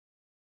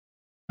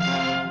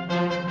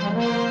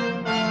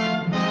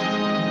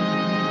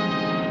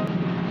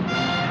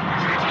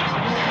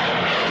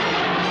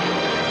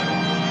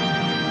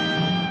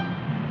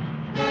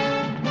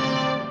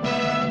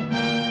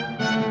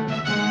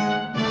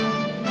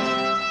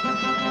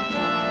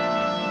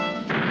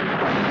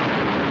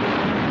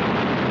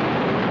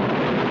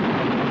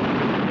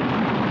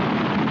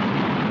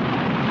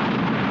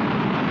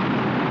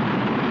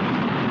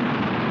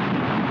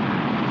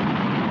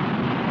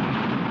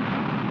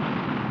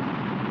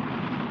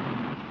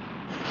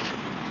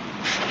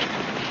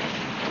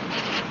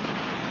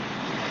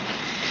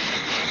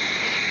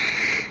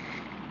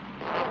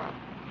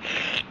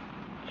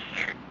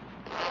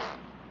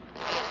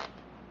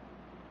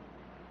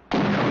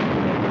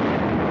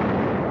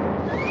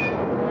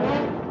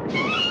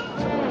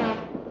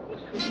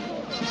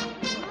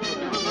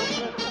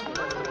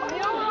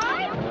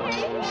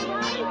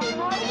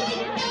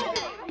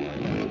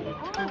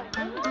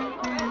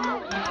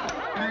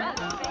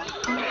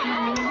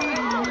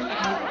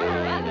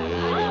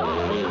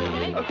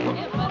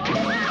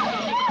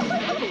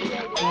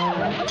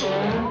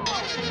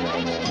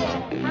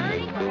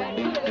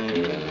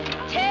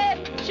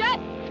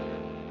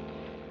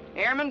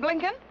Airman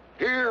Blinken?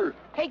 Here.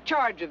 Take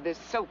charge of this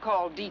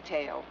so-called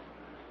detail.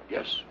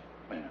 Yes,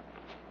 ma'am.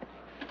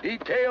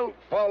 Detail,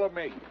 follow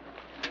me.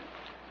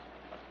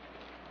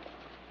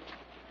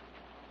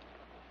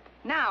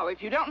 Now,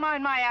 if you don't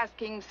mind my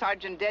asking,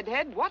 Sergeant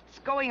Deadhead, what's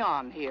going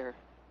on here?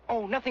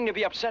 Oh, nothing to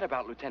be upset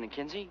about, Lieutenant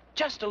Kinsey.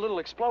 Just a little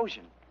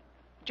explosion.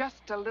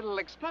 Just a little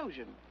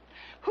explosion.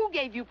 Who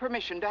gave you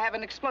permission to have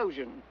an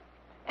explosion?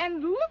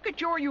 And look at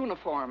your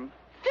uniform.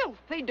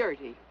 Filthy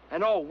dirty.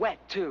 And all wet,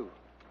 too.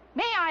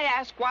 May I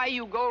ask why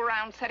you go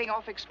around setting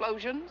off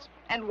explosions?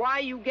 And why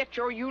you get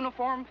your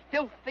uniform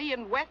filthy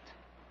and wet?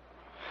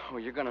 Oh,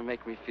 you're gonna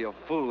make me feel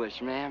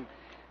foolish, ma'am.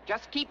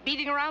 Just keep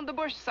beating around the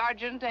bush,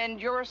 Sergeant,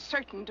 and you're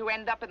certain to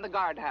end up in the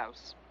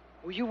guardhouse.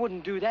 Well, you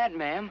wouldn't do that,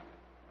 ma'am.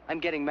 I'm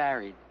getting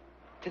married.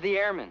 To the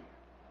airman.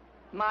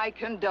 My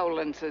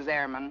condolences,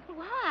 Airman.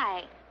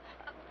 Why?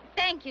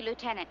 Thank you,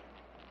 Lieutenant.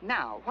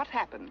 Now, what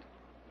happened?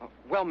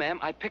 Well, ma'am,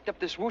 I picked up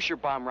this whoosher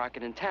bomb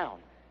rocket in town.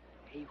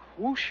 A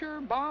whoosher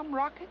bomb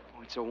rocket?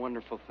 Oh, it's a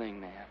wonderful thing,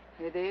 ma'am.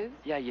 It is?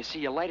 Yeah, you see,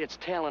 you light its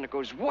tail and it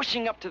goes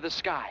whooshing up to the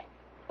sky.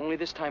 Only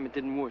this time it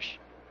didn't whoosh.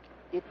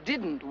 It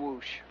didn't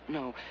whoosh.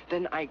 No.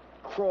 Then I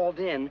crawled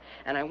in,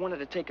 and I wanted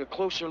to take a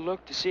closer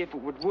look to see if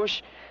it would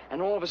whoosh, and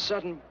all of a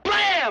sudden,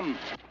 blam!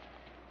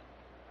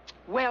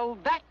 Well,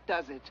 that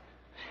does it.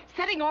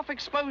 Setting off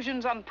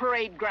explosions on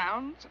parade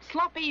grounds,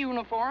 sloppy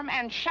uniform,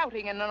 and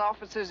shouting in an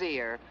officer's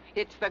ear.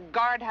 It's the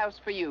guardhouse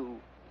for you.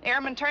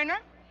 Airman Turner?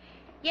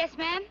 Yes,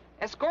 ma'am?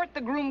 Escort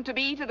the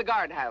groom-to-be to the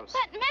guardhouse.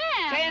 But,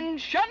 ma'am...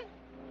 Attention!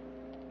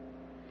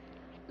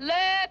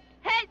 Left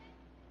head!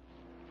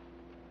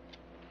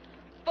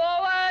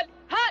 Forward,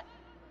 hut!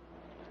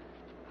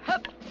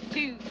 Up,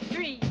 2,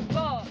 3, 4,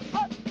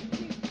 up, 2,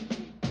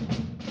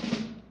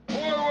 3.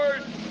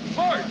 Forward,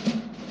 march!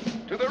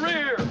 To the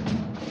rear,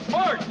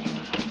 march!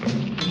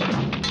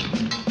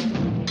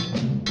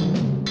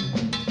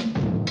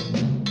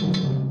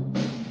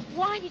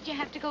 Why did you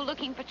have to go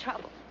looking for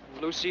trouble?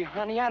 Lucy,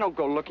 honey, I don't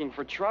go looking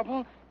for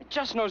trouble. It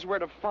just knows where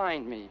to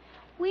find me.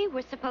 We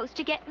were supposed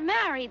to get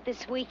married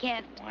this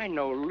weekend. I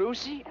know,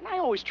 Lucy, and I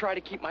always try to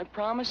keep my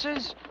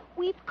promises.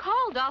 We've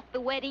called off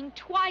the wedding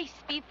twice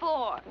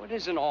before. Well, it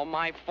isn't all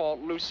my fault,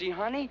 Lucy,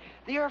 honey.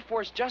 The Air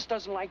Force just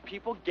doesn't like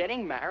people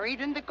getting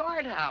married in the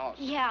guardhouse.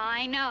 Yeah,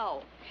 I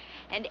know.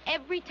 And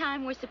every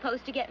time we're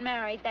supposed to get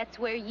married, that's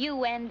where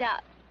you end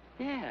up.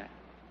 Yeah.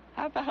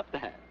 How about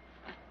that?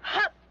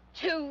 Up,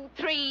 2,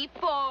 3,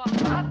 4.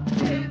 Up,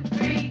 2,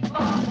 3, 4.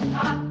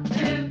 Up,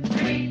 2,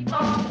 3, 4.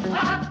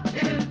 Up,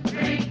 2,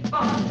 3, 4.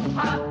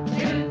 Up,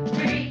 2,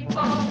 3,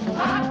 4.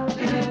 Up,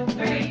 2,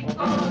 3,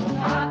 4.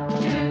 Up,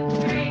 2,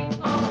 3,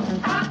 4.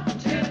 Up,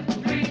 2,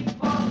 3,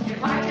 4. You're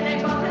marching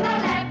and go to the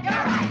left,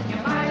 you're right.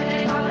 You're marching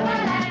and go to the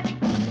left.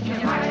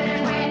 You're marching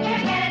and when you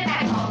get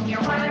back home,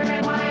 you're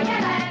wondering why you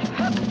left.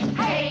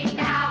 Hey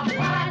now, 1,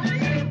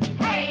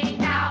 2. Hey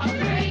now,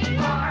 3,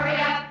 4. Hurry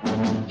up,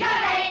 you're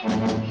late.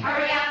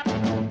 Hurry up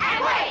and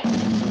wait.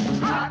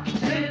 Up,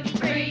 2,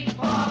 3,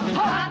 4.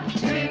 Up,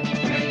 2,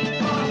 3,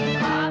 4.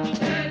 Up,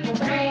 2,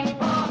 3,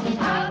 4.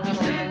 Up,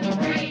 2,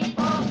 3,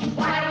 4.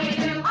 What do we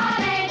do all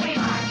day? We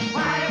march.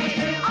 What do we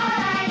do all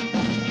night?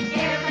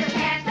 Give us a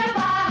chance to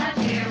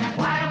volunteer. And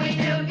what do we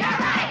do? You're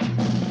right.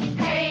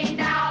 Hey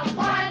now,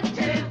 1,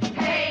 2.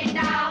 Hey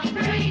now,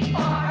 3,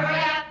 4.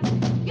 Hurry up,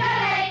 you're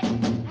late.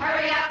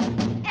 Hurry up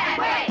and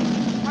wait.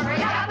 Hurry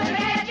up and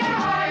get your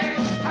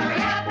orders. Hurry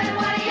up and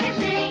what do you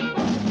see?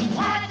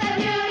 What's the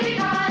beauty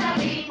gonna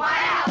be? Why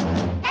out?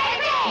 Hey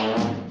me!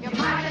 You're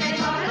marching and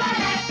go to the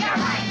left. You're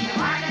right. You're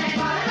marching and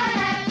go to the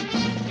left.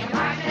 You're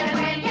marching and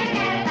when you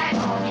get back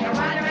home, you're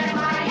wondering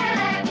why you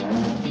left.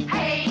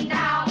 Hey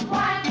now,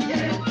 1,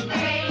 2.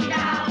 Hey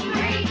now,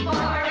 3, 4.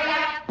 Hurry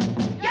up,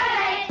 you're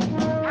late.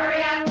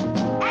 Hurry up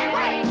and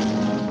wait.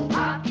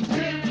 Up, 2,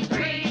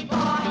 3, 4.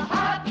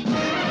 Up, 2,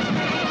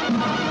 3,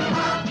 4.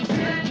 Up, 2,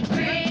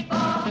 3, 4.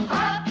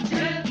 Up,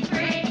 2,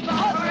 3, 4.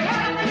 Hurry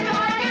up and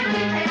join your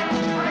detail.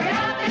 Hurry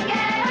up and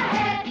get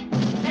ahead.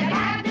 The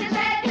captain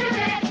said do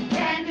this,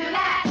 then do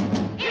that.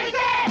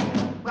 Instead,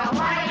 well,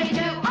 what do we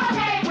do all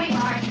day? We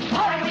march.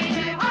 What do we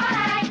do all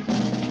night?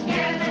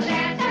 Give us a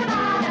chance to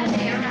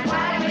volunteer. And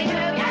what do we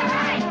do? You're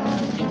right.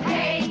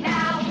 Hey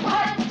now,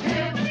 1, 2.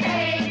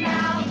 Hey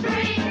now,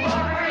 3, 4.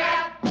 Hurry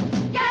up,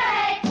 you're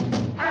late.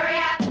 Hurry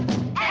up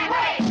and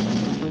wait.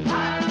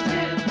 Up,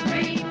 2,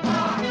 3, 4.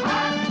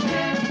 Up,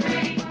 2,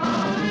 3, 4.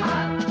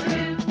 Up,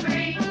 2,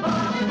 3, 4.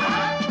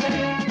 Up,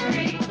 2,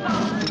 3, 4.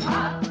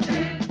 Up,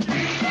 2,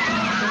 3,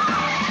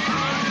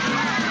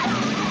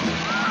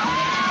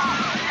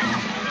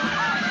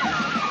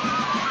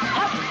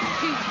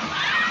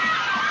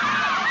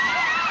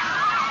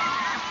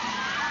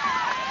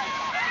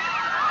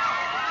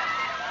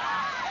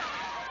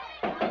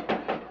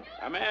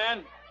 Come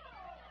in.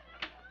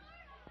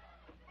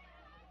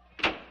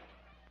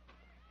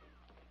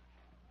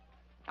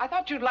 I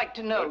thought you'd like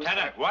to know.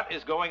 Lieutenant, what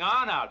is going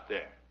on out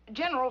there?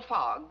 General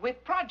Fogg,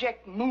 with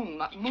Project Moon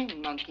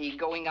Monkey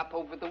going up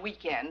over the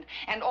weekend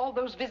and all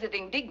those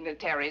visiting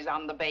dignitaries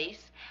on the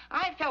base,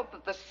 I felt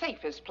that the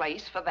safest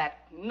place for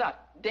that nut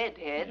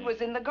Deadhead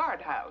was in the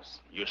guardhouse.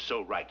 You're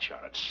so right,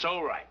 Charlotte,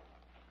 so right.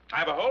 I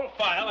have a whole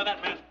file on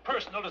that man's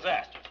personal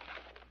disasters.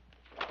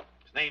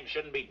 His name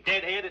shouldn't be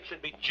Deadhead, it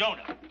should be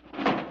Jonah.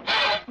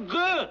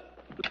 Good.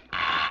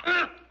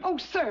 Oh,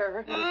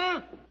 sir.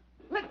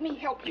 Let me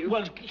help you.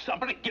 Well,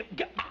 somebody get.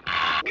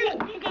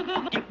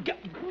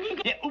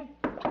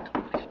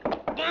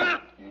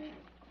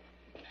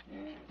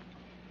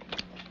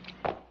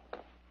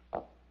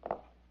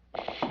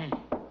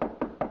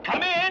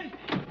 Come in.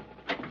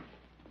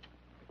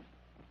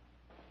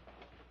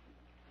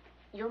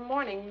 Your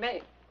morning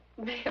mail,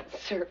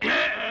 sir.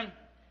 Yes,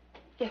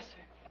 sir.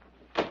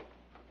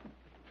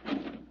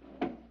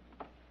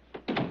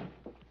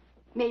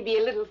 Maybe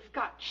a little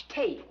Scotch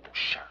tape.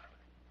 Sure.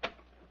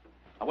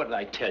 Now, what did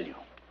I tell you?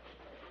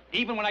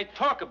 Even when I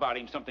talk about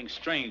him, something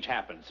strange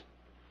happens.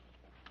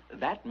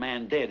 That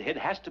man Deadhead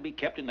has to be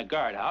kept in the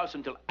guardhouse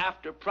until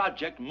after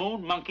Project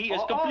Moon Monkey is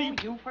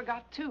complete. Oh, you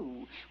forgot,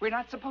 too. We're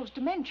not supposed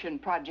to mention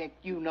Project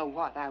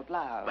You-Know-What out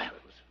loud. Well,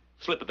 it was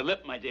a slip of the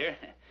lip, my dear.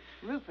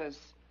 Rufus,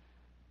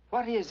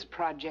 what is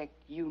Project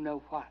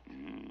You-Know-What?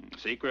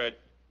 Secret.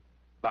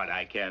 But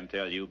I can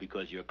tell you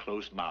because you're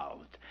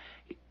close-mouthed.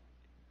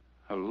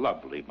 A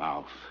lovely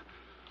mouth.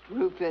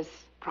 Rufus,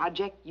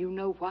 Project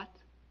You-Know-What?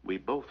 We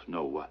both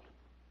know what.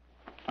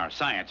 Our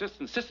scientists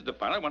insisted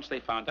upon it once they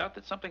found out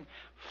that something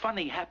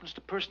funny happens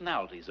to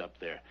personalities up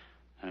there.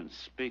 And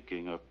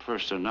speaking of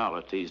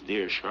personalities,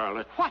 dear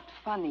Charlotte... What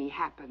funny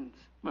happens?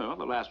 Well,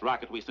 the last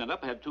rocket we sent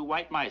up had 2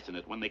 white mice in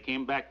it. When they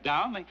came back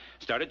down, they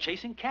started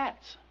chasing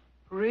cats.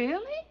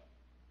 Really?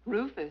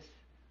 Rufus?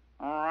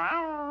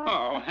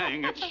 Oh,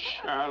 hang it,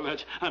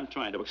 Charlotte. I'm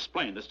trying to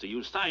explain this to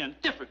you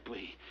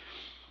scientifically.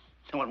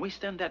 And when we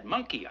send that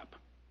monkey up,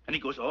 and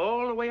he goes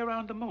all the way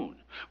around the moon,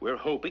 we're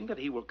hoping that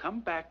he will come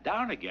back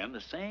down again the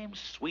same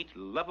sweet,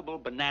 lovable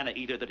banana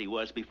eater that he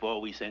was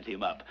before we sent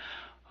him up.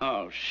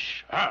 Oh,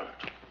 Charlotte,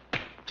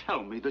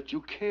 tell me that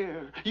you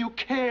care. You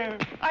care.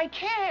 I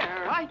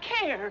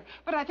care.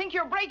 But I think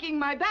you're breaking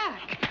my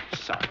back.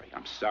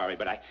 I'm sorry,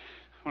 but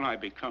I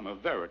become a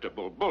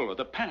veritable bull of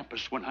the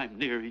pampas when I'm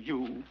near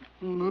you.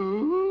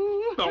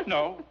 Moo?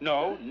 No,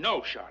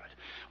 Charlotte.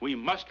 We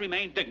must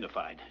remain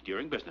dignified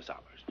during business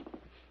hours.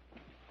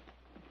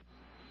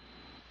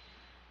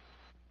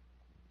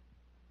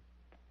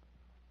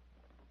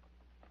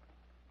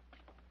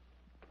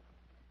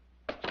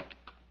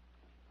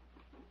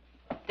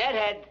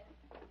 Deadhead,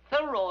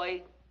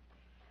 Philroy,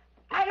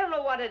 I don't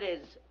know what it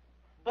is,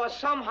 but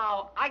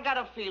somehow I got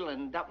a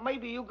feeling that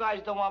maybe you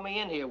guys don't want me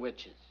in here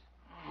with you.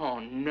 Oh,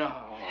 no.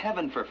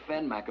 Heaven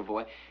forfend,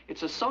 McAvoy.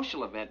 It's a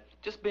social event,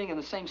 just being in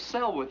the same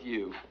cell with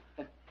you.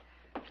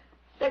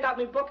 They got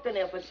me booked in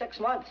there for 6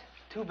 months.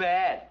 Too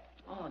bad.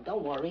 Oh,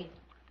 don't worry.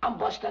 I'm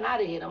busting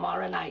out of here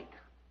tomorrow night.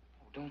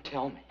 Oh, don't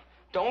tell me.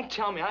 Don't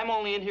tell me. I'm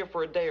only in here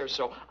for a day or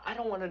so. I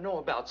don't want to know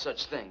about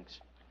such things.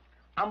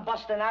 I'm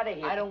busting out of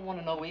here. I don't want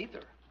to know either.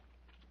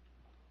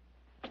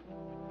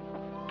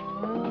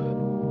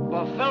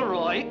 Well,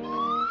 Philroy,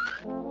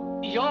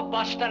 you're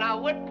busting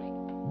out with me.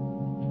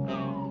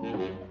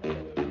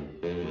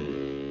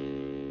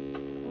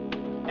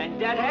 And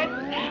Deadhead,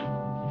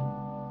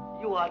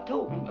 you are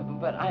too.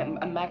 But I'm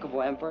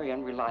McAvoy. I'm very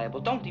unreliable.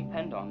 Don't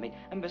depend on me.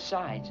 And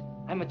besides,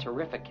 I'm a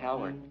terrific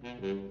coward.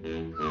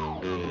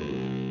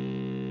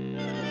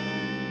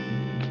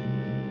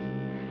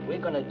 We're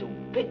gonna do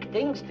big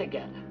things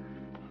together.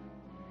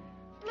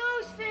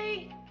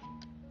 Lucy!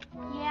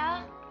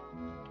 Yeah?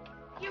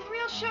 You're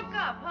real shook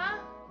up, huh?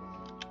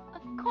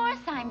 Of course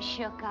I'm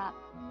shook up.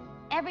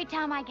 Every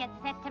time I get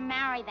set to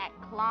marry that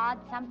clod,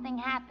 something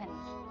happens.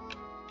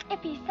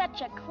 If he's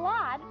such a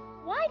clod,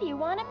 why do you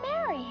want to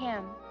marry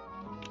him?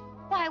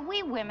 Why,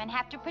 we women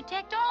have to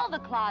protect all the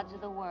clods of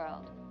the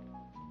world.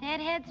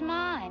 Deadhead's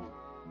mine.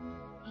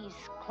 He's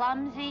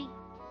clumsy,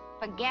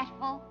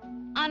 forgetful,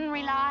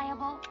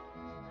 unreliable.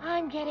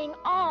 I'm getting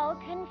all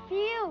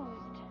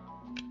confused.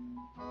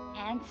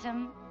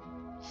 Handsome,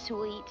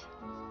 sweet,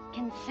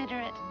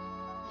 considerate,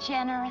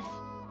 generous.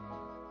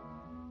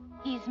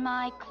 He's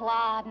my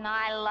clod and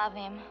I love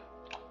him.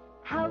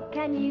 How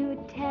can you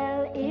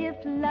tell if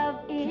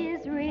love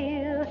is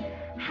real?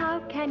 How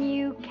can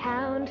you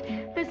count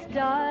the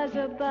stars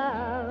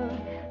above?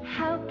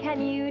 How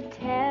can you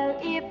tell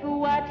if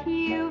what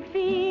you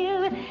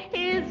feel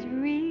is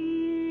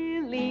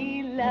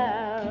really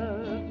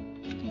love?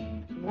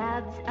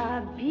 Love's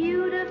a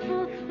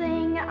beautiful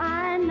thing,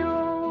 I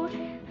know.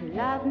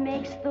 Love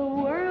makes the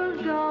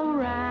world go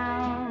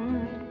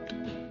round.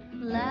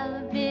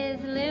 Love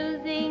is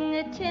losing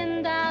a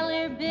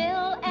 $10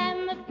 bill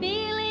and the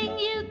feeling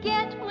you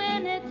get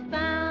when it's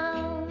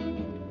found.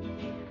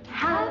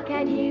 How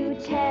can you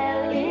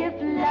tell if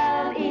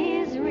love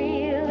is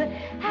real?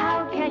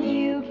 How can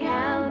you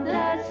count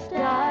the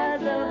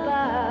stars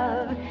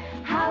above?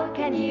 How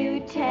can you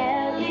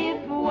tell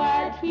if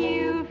what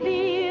you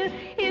feel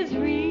is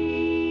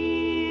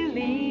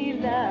really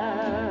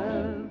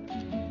love?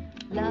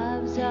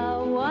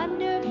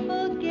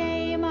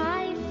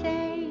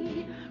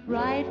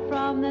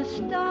 from the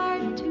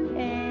start to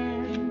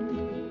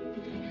end.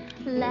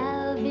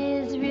 Love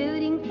is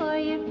rooting for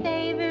your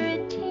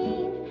favorite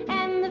team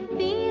and the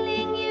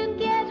feeling you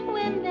get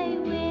when they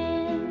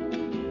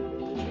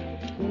win.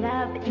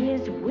 Love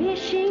is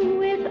wishing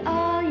with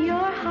all your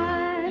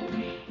heart.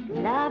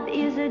 Love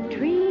is a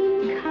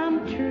dream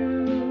come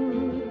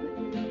true.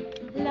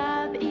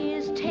 Love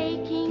is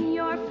taking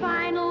your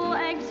final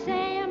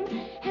exam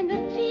and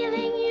the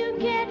feeling you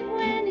get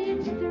when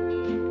it's through.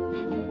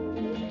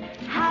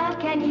 How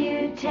can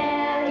you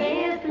tell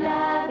if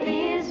love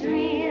is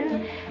real?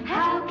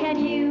 How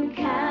can you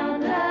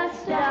count the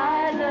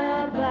stars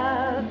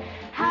above?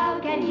 How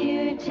can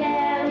you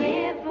tell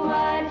if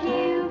what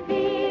you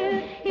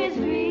feel is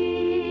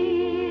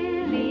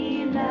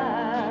really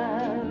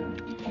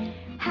love?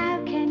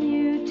 How can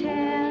you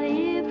tell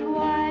if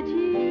what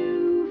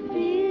you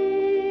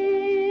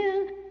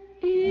feel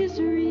is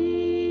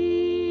really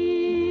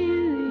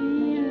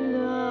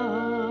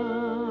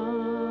love?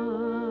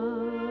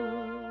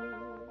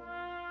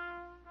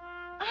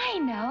 I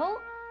know.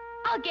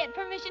 I'll get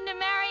permission to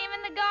marry him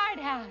in the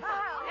guardhouse.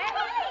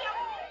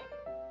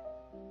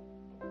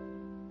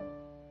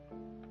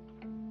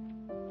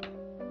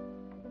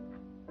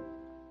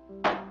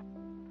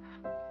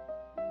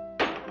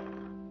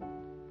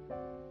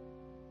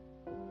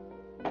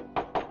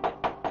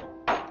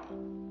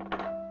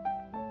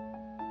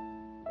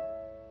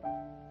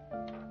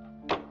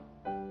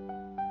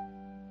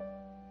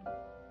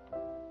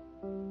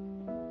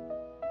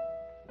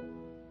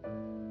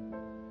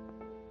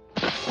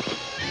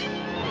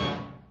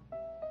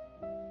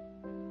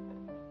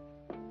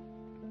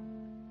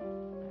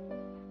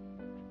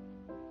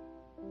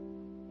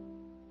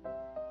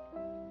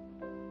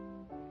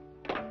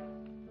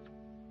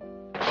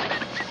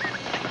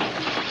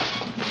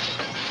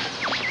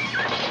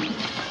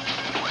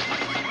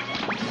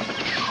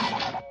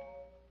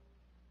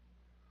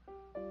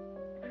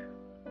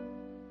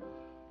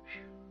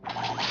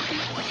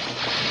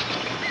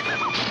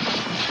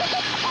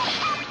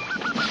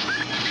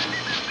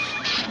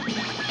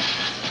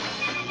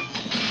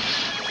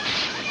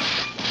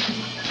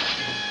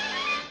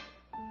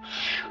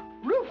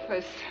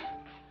 Rufus.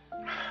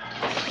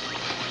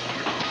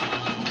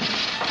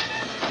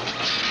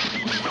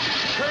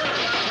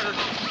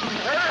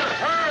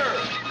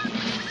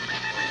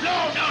 No,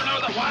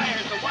 the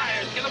wires.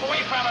 Get them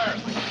away from her.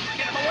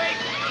 Get them away.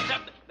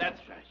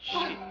 That's right.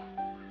 Shit.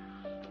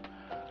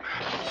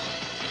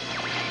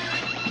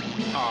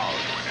 Oh,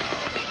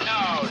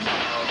 no.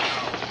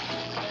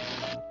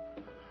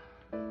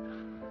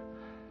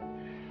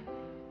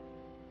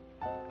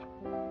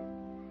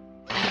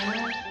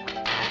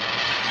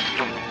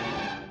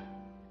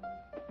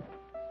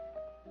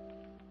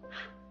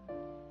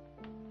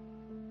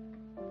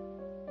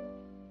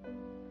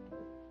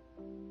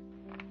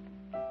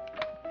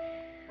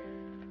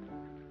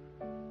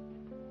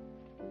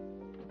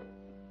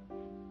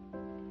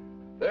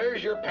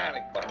 There's your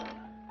panic button.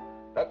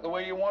 That the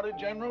way you want it,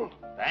 General?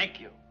 Thank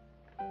you.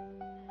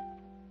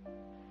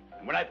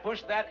 And when I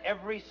push that,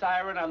 every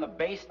siren on the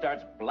base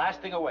starts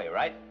blasting away,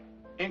 right?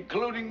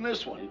 Including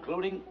this one.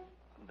 Including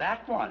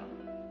that one.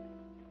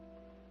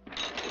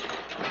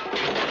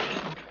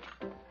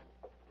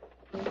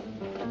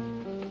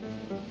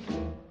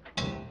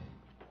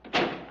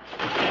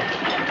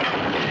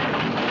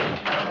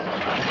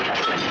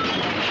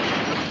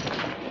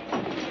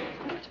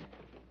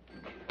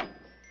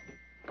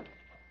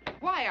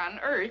 Why on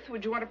earth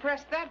would you want to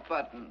press that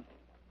button?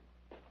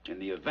 In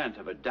the event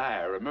of a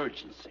dire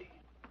emergency.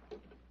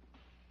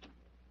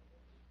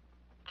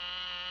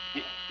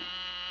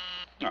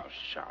 Oh,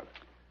 Charlotte.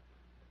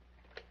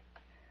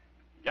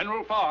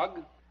 General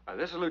Fogg.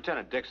 This is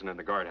Lieutenant Dixon in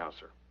the guardhouse,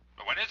 sir.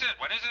 What is it?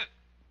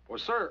 Well,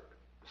 sir,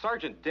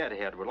 Sergeant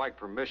Deadhead would like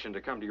permission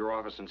to come to your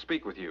office and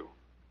speak with you.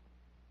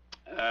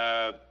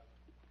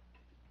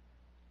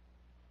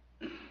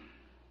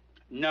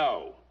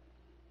 No.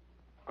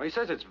 Well, he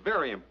says it's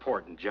very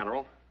important,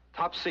 General.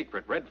 Top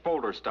secret, red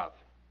folder stuff.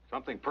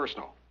 Something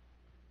personal.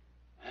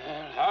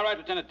 All right,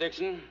 Lieutenant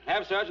Dixon.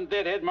 Have Sergeant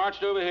Deadhead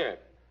marched over here.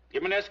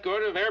 Give him an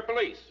escort of air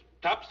police.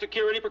 Top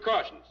security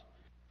precautions.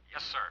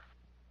 Yes, sir.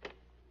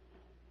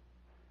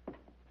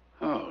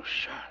 Oh,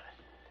 Charlotte.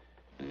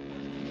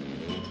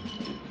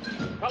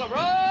 Color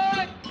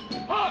right!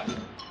 Halt!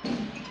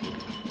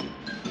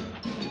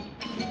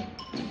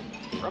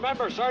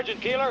 Remember, Sergeant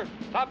Keeler,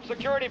 top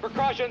security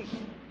precautions.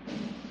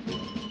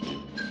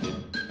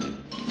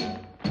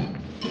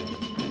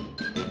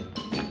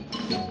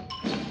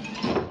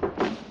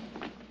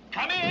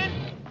 Come in!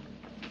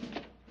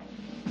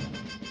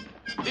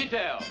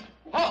 Detail.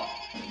 Halt!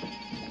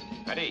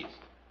 At ease.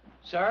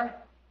 Sir?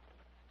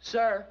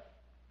 Sir?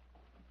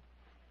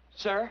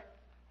 Sir?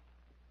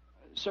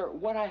 Sir,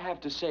 what I have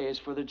to say is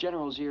for the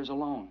General's ears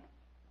alone.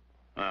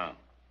 Oh.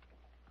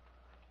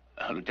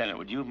 Lieutenant,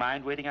 would you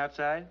mind waiting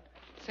outside?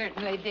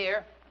 Certainly,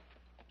 dear.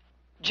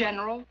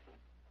 General?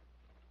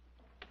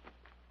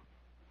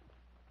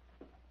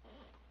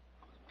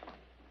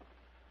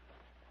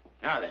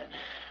 Now then,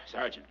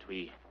 Sergeant,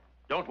 we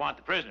don't want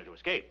the prisoner to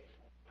escape.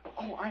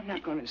 Oh, I'm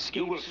not going to escape,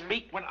 You will sir.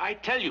 speak when I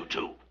tell you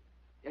to.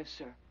 Yes,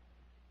 sir.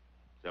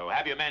 So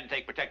have your men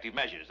take protective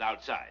measures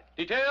outside.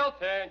 Detail,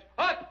 change.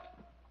 Hut!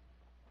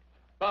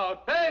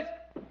 About face!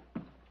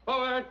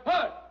 Forward,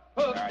 hut!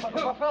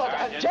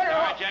 Sergeant,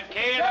 General! Sergeant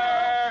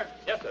Keeler!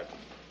 Yes, sir.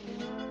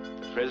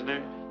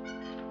 Prisoner?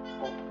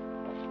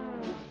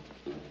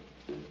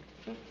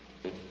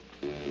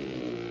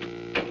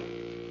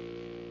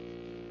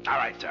 All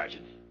right,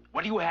 Sergeant.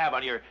 What do you have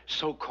on your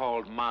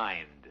so-called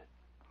mind?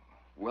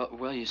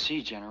 Well, you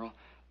see, General,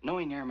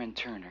 knowing Airman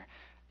Turner,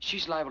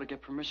 she's liable to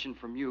get permission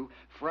from you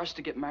for us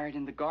to get married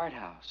in the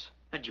guardhouse.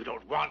 And you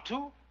don't want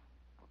to?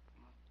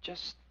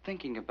 Just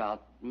thinking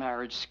about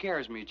marriage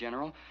scares me,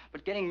 General.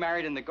 But getting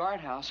married in the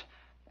guardhouse,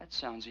 that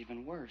sounds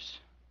even worse.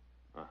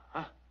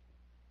 Uh-huh.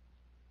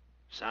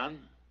 Son,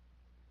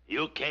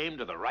 you came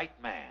to the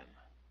right man.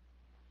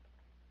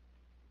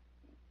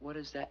 What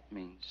does that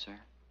mean, sir?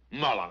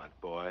 Mull on it,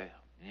 boy.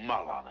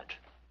 Mull on it.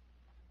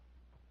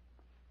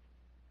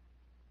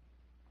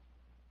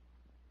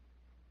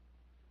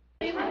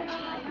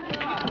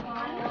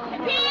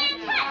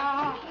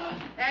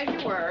 As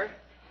you were.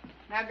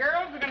 Now,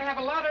 girls, we're going to have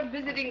a lot of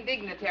visiting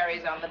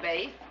dignitaries on the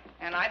base,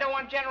 and I don't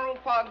want General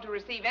Fogg to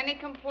receive any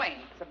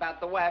complaints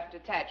about the WAF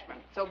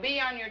detachment. So be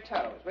on your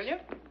toes, will you?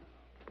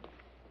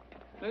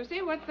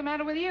 Lucy, what's the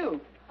matter with you?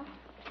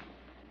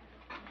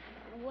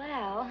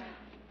 Well,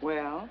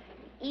 Well?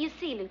 you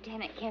see,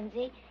 Lieutenant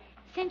Kinsey,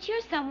 since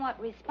you're somewhat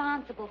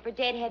responsible for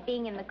Deadhead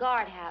being in the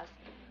guardhouse...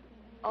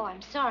 Oh,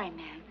 I'm sorry,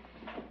 ma'am.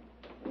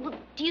 Well,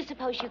 do you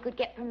suppose you could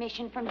get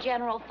permission from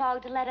General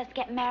Fogg to let us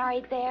get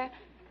married there?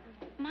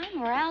 My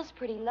morale's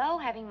pretty low,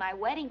 having my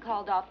wedding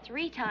called off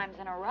 3 times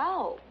in a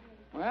row.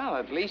 Well,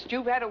 at least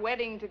you've had a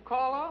wedding to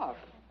call off.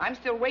 I'm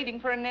still waiting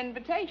for an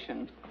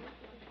invitation.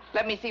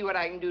 Let me see what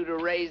I can do to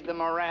raise the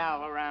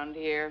morale around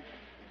here.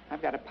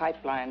 I've got a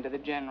pipeline to the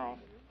general.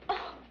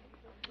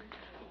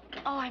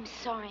 Oh, I'm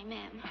sorry,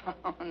 ma'am.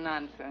 Oh,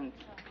 nonsense.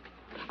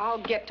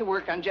 I'll get to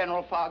work on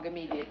General Fogg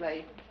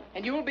immediately,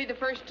 and you'll be the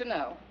first to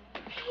know.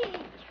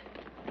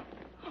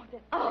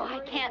 Oh, I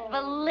can't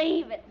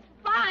believe it's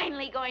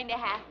finally going to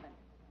happen.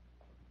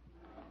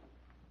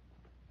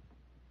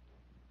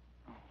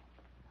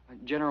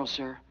 General,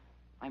 sir,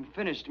 I'm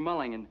finished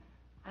mulling, and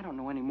I don't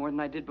know any more than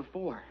I did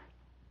before.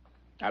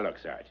 Now, look,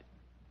 Sergeant.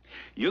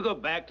 You go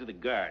back to the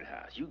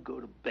guardhouse. You go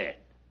to bed.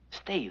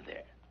 Stay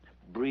there.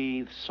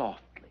 Breathe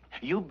softly.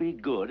 You be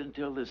good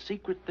until the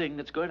secret thing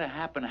that's going to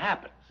happen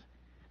happens.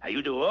 Now,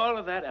 you do all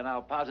of that, and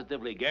I'll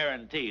positively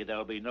guarantee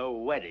there'll be no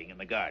wedding in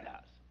the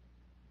guardhouse.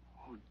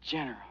 Oh,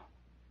 General,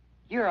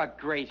 you're a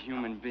great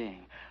human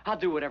being. I'll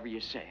do whatever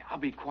you say. I'll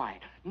be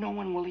quiet. No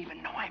one will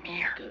even know I'm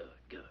here. Good,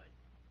 good.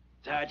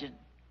 Sergeant,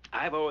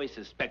 I've always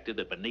suspected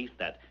that beneath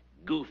that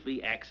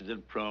goofy,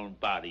 accident-prone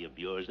body of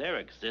yours, there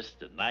exists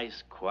a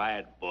nice,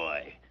 quiet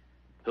boy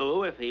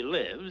who, if he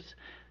lives,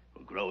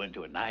 will grow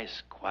into a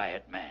nice,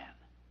 quiet man.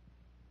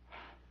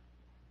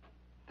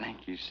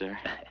 Thank you, sir.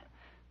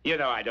 You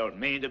know I don't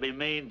mean to be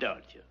mean,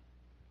 don't you?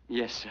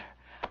 Yes, sir.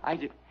 I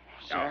do.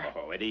 Sir?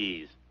 Oh, at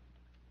ease.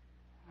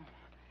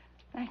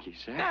 Thank you,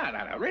 sir.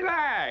 No.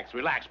 Relax,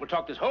 relax. We'll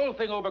talk this whole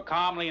thing over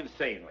calmly and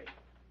sanely.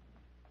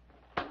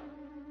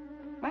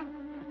 Well,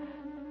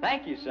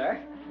 thank you, sir.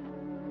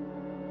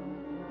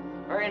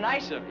 Very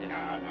nice of you.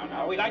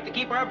 No. We like to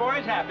keep our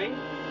boys happy.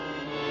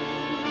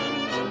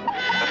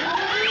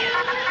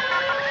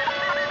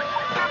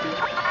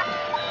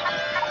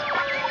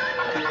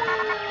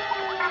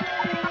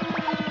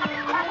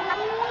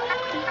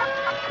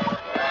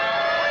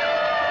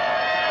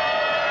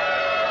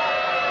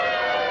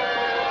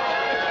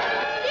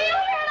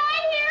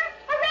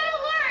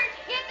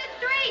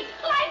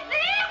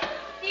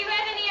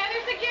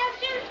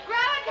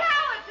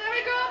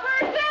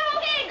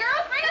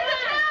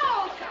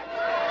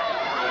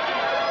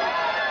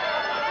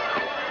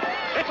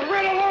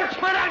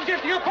 Spread out and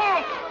get to your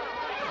post!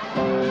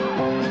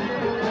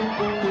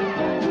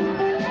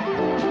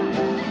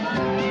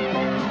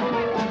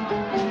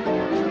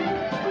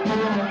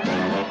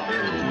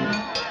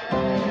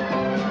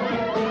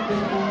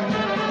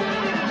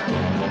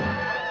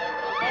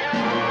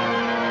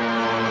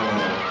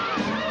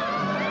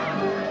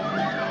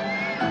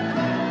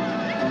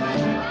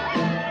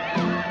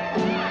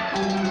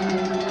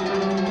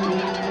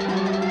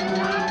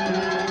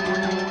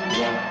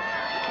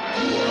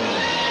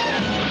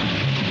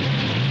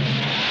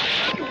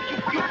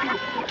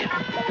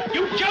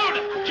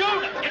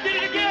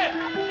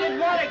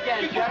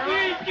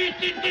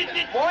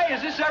 Boy,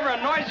 is this ever a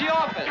noisy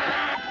office.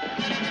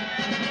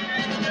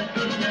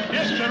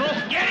 Yes, General.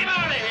 Get him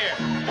out of here.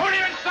 Put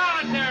him in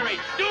solitary.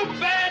 Do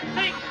bad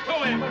things to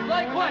him.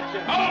 Like what,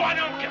 General? Oh, I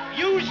don't care.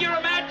 Use your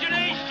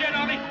imagination,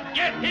 only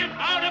get him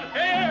out of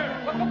here.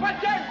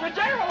 But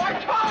General, I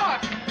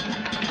talk.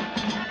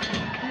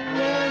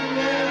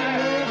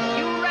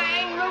 You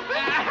rang, Rufus?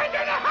 I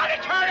don't know how to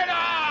turn it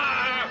off.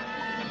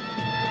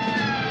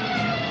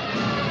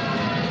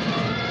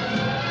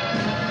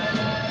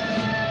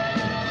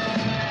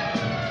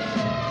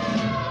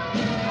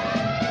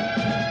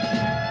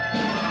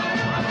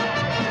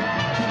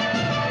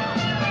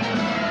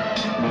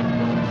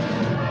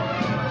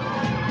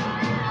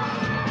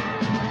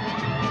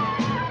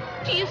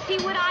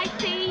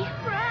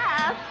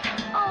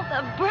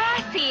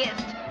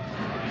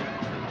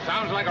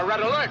 Sounds like a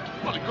red alert.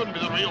 Well, it couldn't be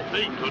the real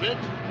thing, could it?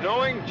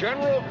 Knowing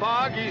General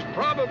Fogg, he's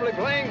probably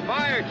playing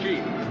fire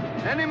chief.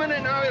 Any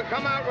minute now, he'll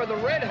come out with a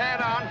red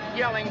hat on,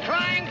 yelling,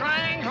 clang,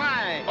 clang,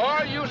 clang.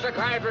 Or you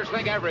psychiatrists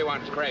think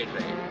everyone's crazy.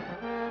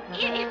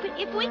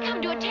 If we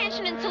come to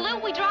attention and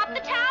salute, we drop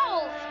the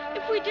towels.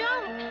 If we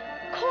don't,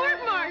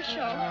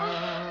 court-martial.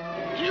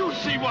 Do you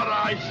see what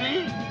I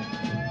see?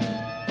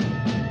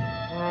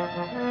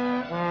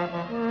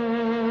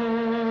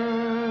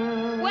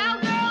 Well,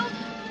 girls,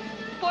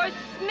 for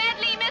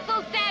Smedley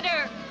Missile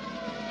Center,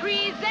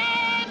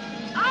 present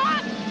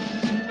us!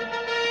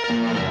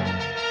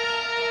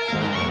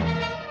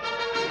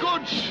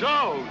 Good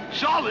show.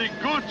 Jolly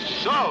good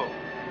show.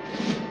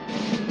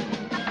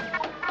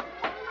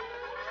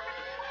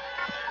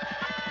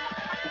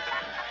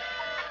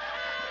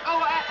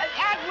 Oh,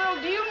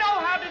 Admiral, do you know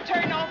how to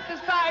turn off the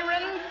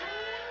sirens?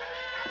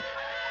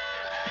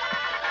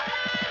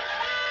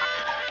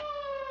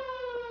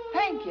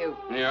 Thank you.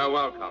 You're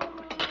welcome.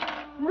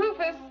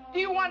 Rufus, do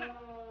you want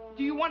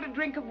a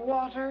drink of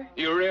water?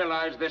 You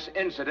realize this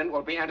incident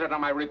will be entered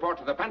on my report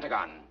to the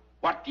Pentagon.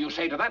 What do you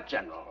say to that,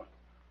 General?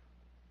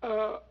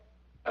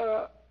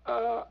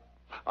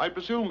 I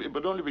presume it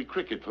would only be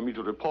cricket for me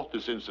to report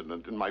this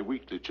incident in my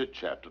weekly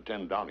chit-chat to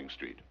 10 Downing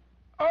Street.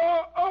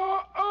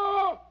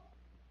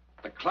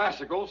 The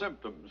classical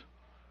symptoms.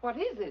 What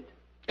is it?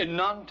 In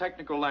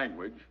non-technical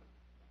language,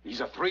 he's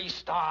a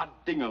 3-star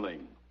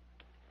ding-a-ling.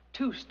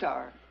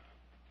 2-star.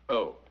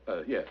 Oh,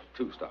 yes,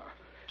 2-star.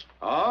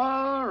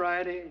 All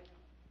righty.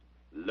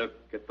 Look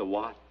at the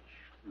watch.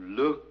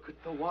 Look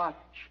at the watch.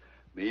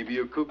 Maybe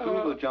a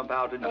cuckoo will jump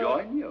out and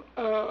join you.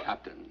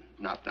 Captain,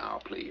 not now,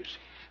 please.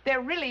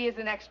 There really is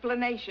an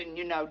explanation,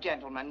 you know,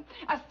 gentlemen.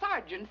 A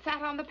sergeant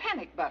sat on the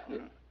panic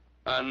button.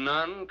 A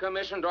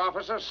non-commissioned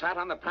officer sat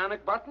on the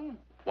panic button?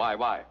 Why?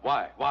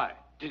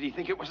 Did he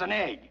think it was an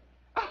egg?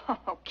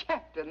 Oh,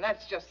 Captain,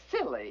 that's just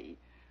silly.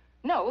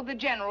 No, the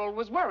general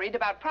was worried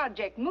about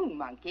Project Moon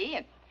Monkey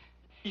and...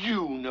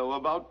 You know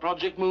about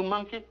Project Moon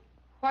Monkey?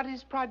 What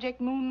is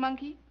Project Moon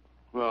Monkey?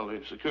 Well,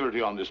 the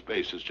security on this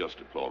base is just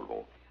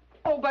deplorable.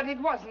 Oh, but it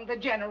wasn't the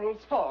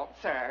general's fault,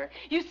 sir.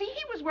 You see,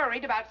 he was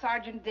worried about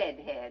Sergeant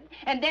Deadhead,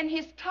 and then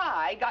his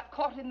tie got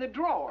caught in the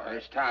drawer.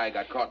 His tie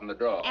got caught in the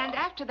drawer. And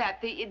after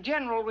that, the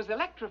general was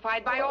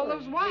electrified by all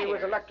those wires. He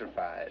was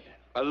electrified.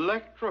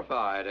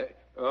 Electrified?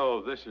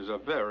 Oh, this is a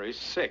very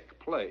sick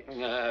place.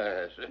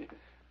 Yes.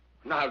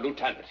 Now,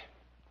 Lieutenant,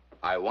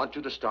 I want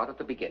you to start at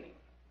the beginning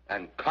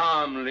and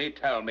calmly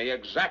tell me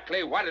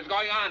exactly what is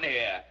going on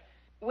here.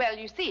 Well,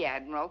 you see,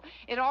 Admiral,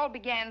 it all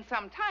began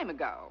some time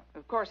ago.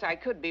 Of course, I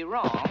could be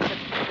wrong,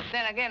 but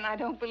then again, I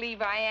don't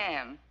believe I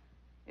am.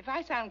 If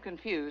I sound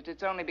confused,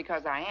 it's only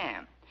because I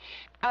am.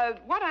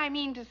 What I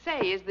mean to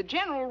say is the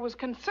general was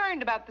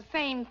concerned about the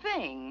same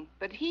thing,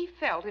 but he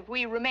felt if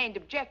we remained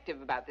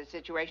objective about the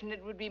situation,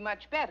 it would be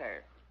much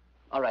better.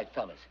 All right,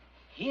 fellas.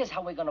 Here's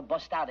how we're gonna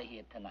bust out of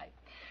here tonight.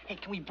 Hey,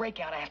 can we break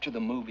out after the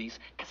movies?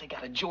 Because they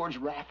got a George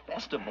Raft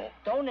festival.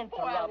 Don't interrupt.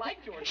 Oh, I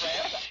like George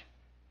Raft.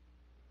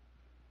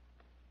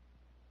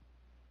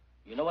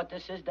 You know what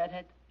this is,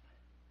 Deadhead?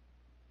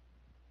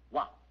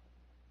 What?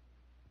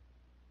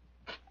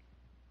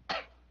 A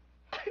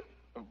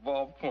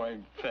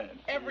ballpoint pen.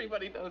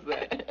 Everybody knows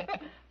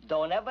that.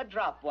 Don't ever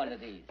drop one of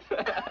these.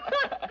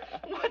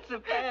 What's a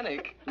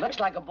panic? Looks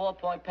like a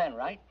ballpoint pen,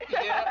 right?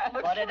 Yeah.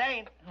 But it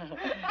ain't.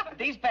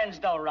 These pens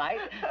don't write.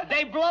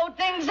 They blow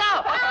things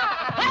up.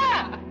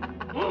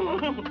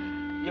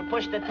 You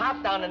push the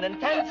top down and in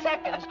 10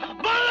 seconds,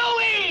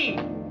 Bluey!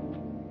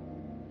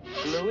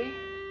 Bluey?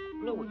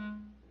 Bluey.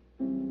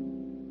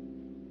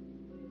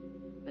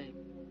 They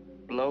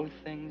blow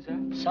things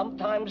up?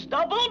 Sometimes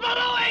double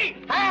Bluey!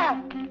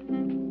 Ha!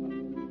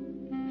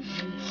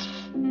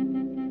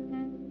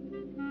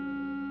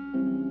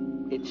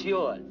 It's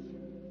yours.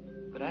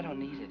 But I don't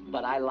need it.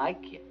 But I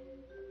like you.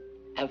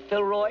 And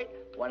Philroy,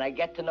 when I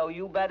get to know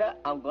you better,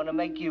 I'm gonna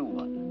make you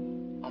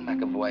one. Oh,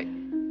 McAvoy,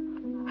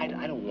 I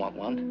don't want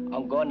one.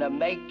 I'm gonna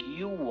make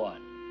you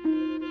one.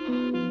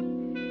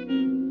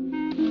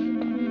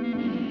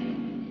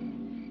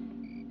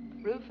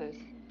 Rufus,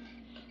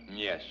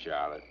 Yes,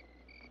 Charlotte.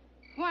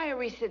 why are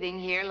we sitting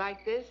here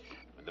like this?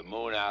 With the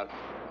moon out,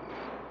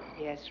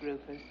 Yes,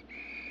 Rufus.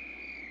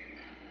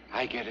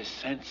 I get a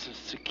sense of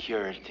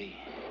security.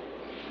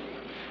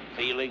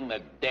 Feeling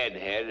that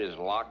Deadhead is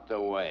locked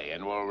away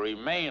and will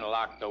remain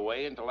locked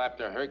away until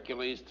after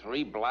Hercules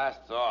 3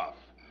 blasts off.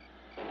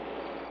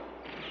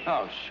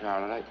 Oh,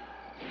 Charlotte,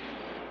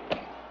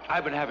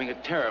 I've been having a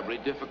terribly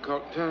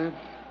difficult time.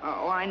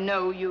 Oh, I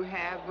know you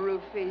have,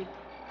 Rufy.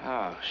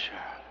 Oh,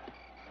 Charlotte.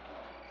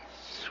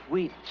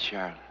 Sweet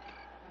Charlotte.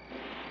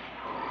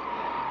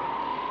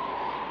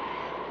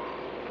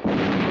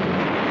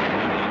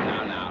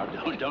 Now,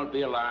 don't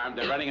be alarmed.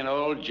 They're running an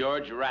old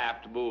George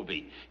Raft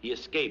movie. He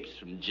escapes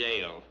from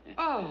jail.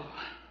 Oh.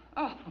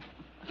 Ah,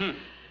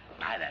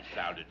 that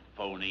sounded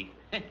phony.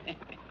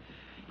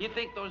 You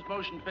think those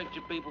motion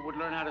picture people would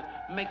learn how to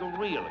make a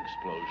real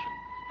explosion?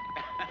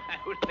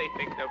 Who do they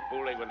think they're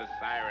fooling with a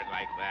siren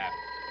like that?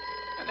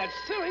 And that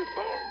silly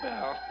phone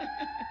bell.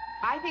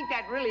 I think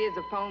that really is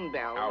a phone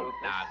bell, Oh, Rufus.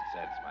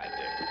 nonsense, my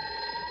dear.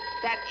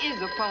 That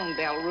is a phone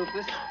bell,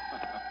 Rufus.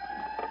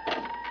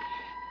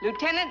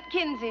 Lieutenant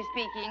Kinsey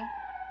speaking.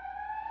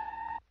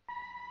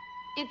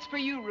 It's for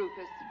you,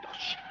 Rufus.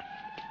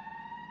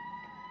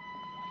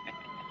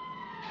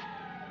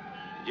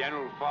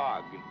 General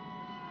Fogg.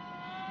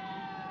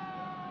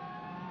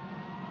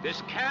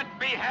 This can't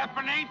be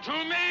happening to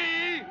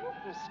me!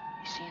 Rufus,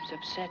 he seems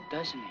upset,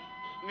 doesn't he?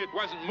 It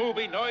wasn't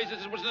movie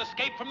noises. It was an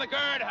escape from the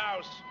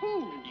guardhouse.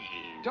 Who?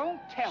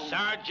 Don't tell me.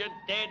 Sergeant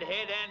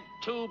Deadhead and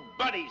 2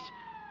 buddies.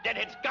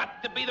 Deadhead's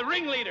got to be the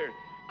ringleader.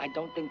 I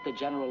don't think the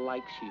general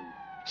likes you.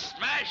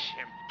 Smash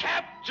him,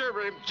 capture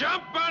him,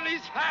 jump on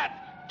his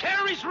hat,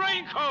 tear his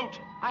raincoat.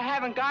 I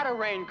haven't got a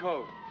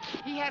raincoat.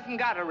 He hasn't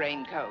got a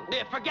raincoat.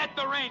 Yeah, forget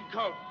the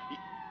raincoat.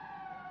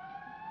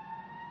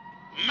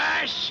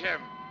 Mash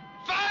him,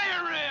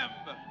 fire him.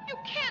 You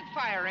can't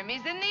fire him.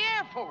 He's in the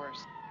Air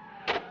Force.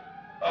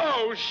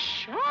 Oh,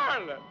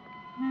 Charlotte.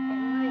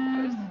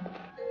 Rufus.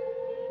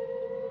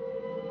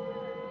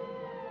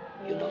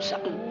 You know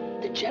something?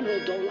 The general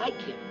don't like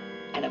him.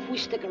 And if we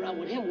stick around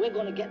with him, we're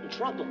gonna get in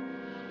trouble.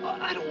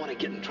 I don't want to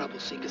get in trouble,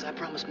 see, because I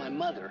promised my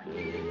mother.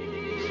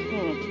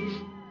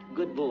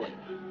 Good boy.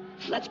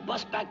 Let's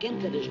bust back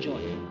into this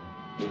joint.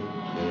 Hey,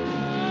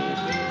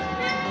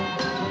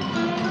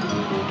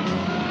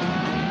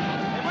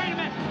 wait a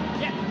minute.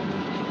 Yeah.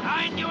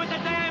 I knew it the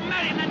day I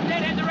met him. That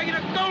Deadhead's a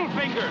regular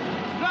goldfinger.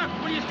 Look,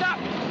 will you stop?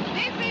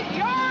 This is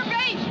your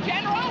base,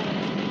 General.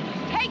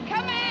 Take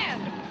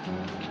command.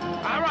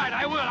 All right,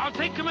 I will. I'll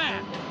take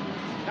command.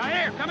 Now,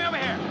 here, come over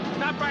here.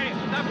 Stop right here.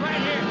 Stop right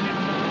here.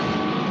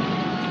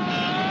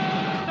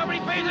 Nobody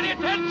pays any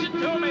attention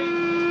to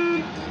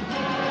me.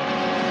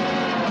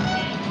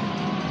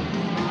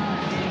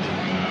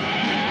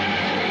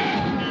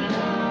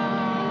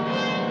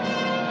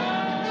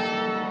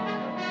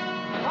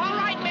 All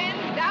right,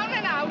 men, down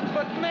and out.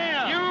 But,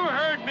 ma'am. You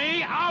heard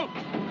me. Out.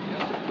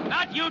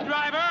 Not you,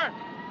 driver.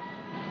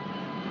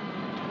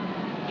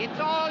 It's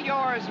all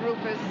yours,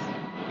 Rufus.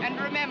 And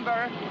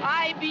remember,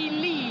 I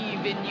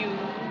believe in you.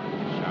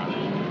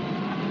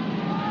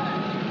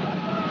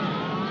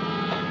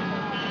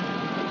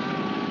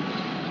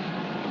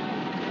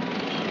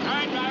 All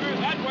right, driver,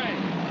 that way.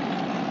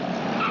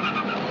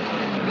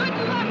 Good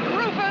luck,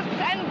 Rufus,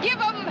 and give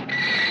 'em...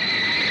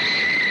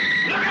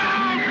 Look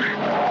out!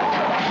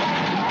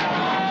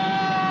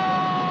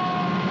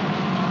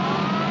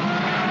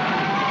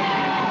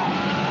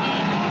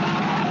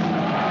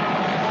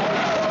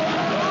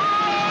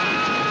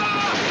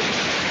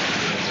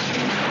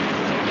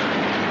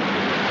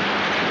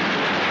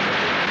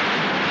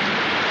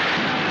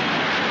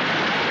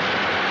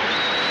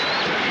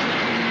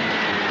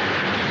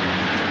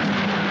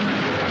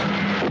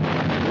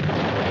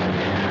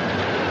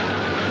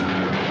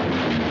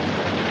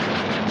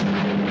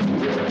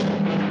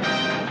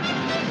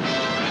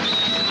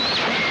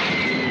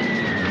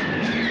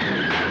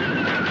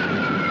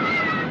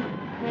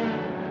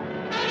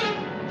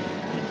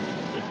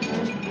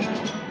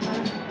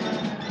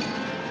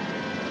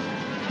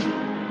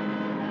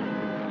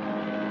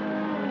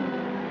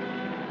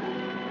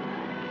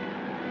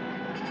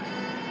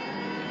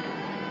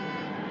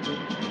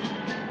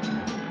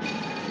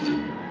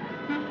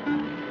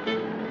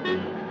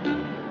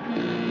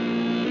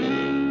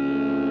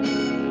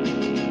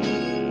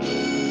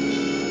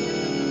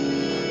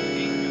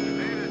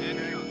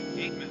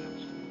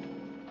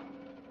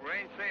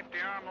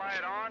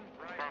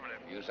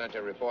 You sent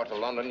your report to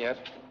London yet?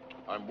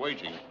 I'm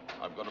waiting.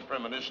 I've got a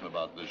premonition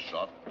about this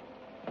shot.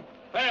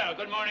 Well,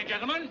 good morning,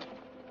 gentlemen.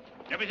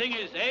 Everything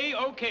is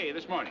A-OK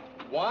this morning.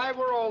 Why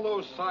were all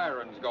those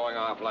sirens going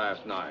off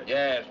last night?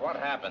 Yes, what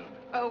happened?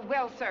 Oh,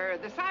 well, sir,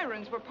 the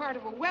sirens were part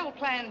of a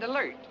well-planned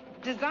alert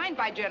designed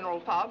by General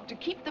Fogg to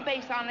keep the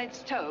base on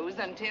its toes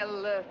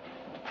until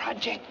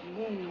Project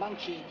Moon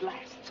Monkey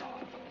blasts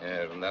off.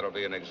 Yes, and that'll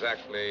be in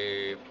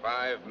exactly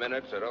 5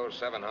 minutes at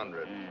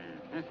 0700.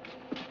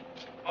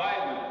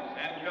 5 minutes,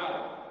 and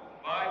John.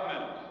 5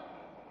 minutes.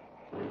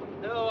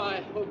 Oh,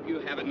 I hope you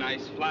have a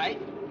nice flight,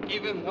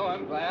 even though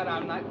I'm glad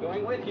I'm not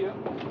going with you.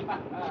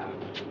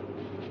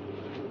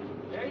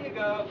 There you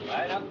go.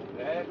 Right up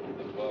there to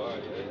the floor.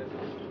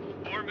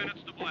 4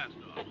 minutes to blast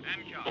off.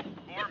 And count.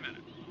 4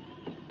 minutes.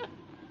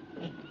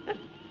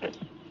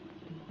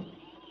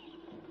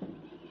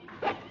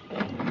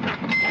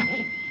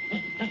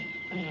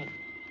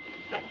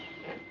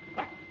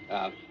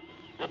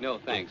 No,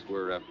 thanks.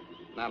 We're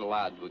not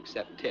allowed to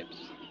accept tips.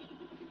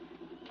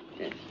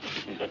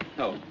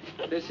 Oh,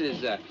 this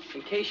is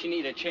in case you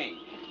need a change.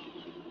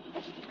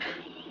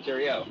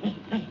 Cheerio. 3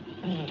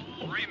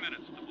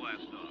 minutes to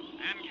blast off.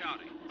 And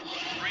counting.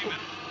 3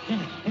 minutes.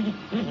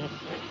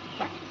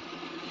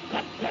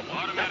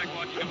 Automatic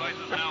watching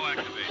devices now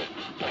activated.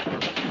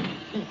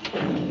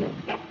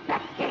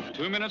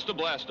 2 minutes to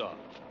blast off.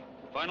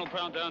 Final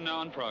countdown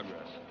now in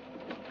progress.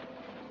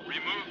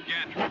 Remove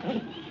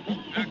gantry.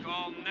 Check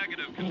all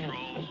negative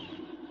controls.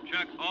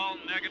 Check all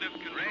negative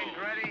controls. Range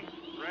ready?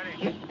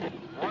 Ready.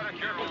 Water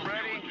turbo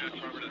ready?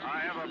 I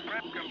have a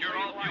prep complete. Secure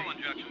all fuel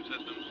injection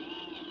systems.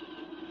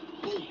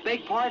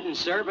 beg pardon,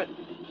 sir, but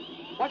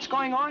what's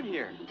going on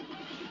here?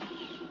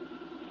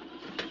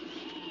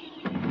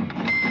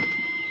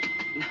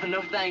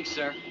 No, thanks,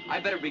 sir. I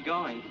better be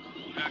going.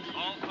 Check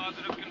all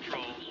positive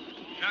controls.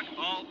 Check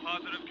all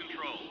positive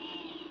controls.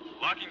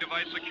 Locking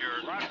device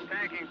secure. Lock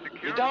tanking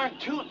secure. You darn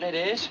tootin' it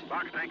is.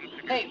 Lock tanking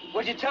secure. Hey,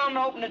 would you tell him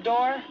to open the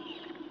door?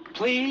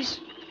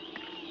 Please?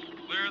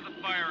 Clear the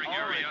firing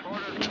area.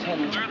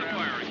 Lieutenant. Clear the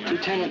firing area.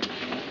 Lieutenant.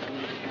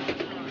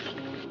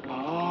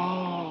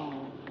 Oh,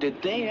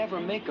 did they ever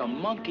make a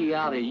monkey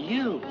out of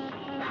you?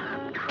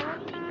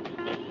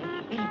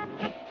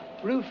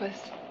 Rufus,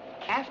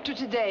 after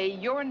today,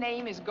 your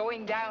name is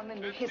going down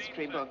in the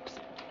history books.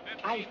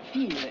 I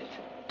feel it.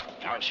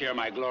 I'll share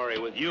my glory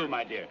with you,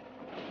 my dear.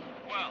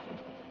 12,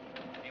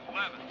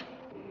 11,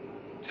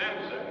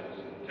 10 seconds,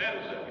 10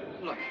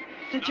 seconds. Look,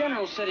 the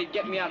general said he'd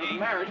get me out of the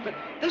marriage, but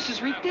this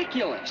is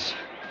ridiculous.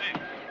 6,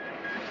 5,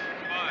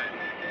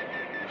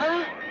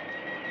 Huh?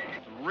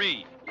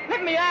 3.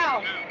 Let me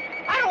out!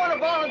 I don't want to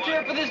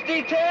volunteer for this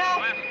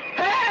detail!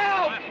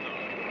 Help!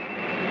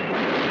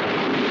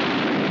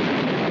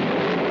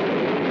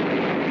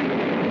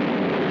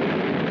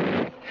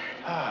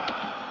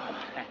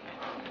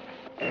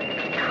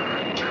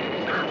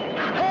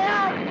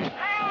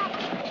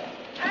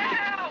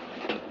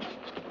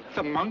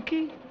 The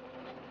monkey?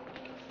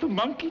 The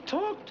monkey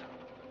talked?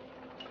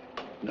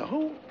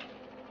 No.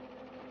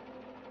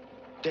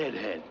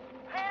 Deadhead.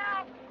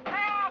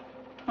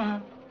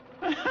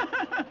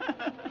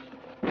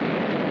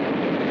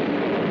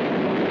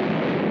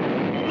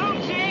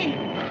 Lucy!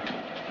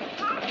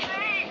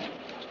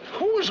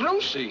 Who's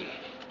Lucy?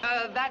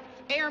 That's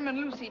Airman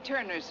Lucy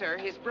Turner, sir,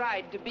 his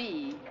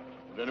bride-to-be.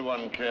 Would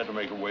anyone care to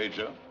make a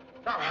wager?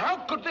 Now, how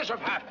could this have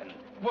happened?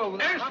 Well,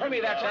 Answer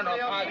me that, General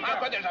Fog. How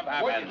could this have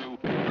happened?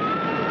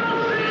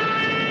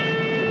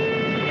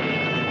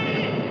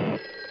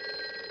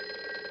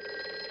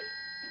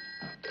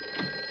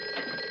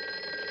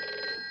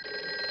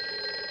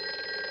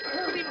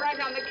 Leave right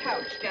on the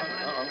couch,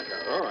 gentlemen.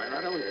 All right,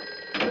 right over here.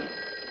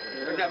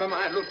 Never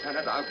mind,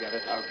 Lieutenant. I'll get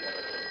it.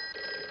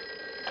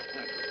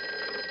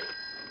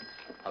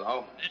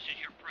 Hello? This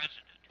is your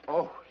president.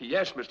 Oh,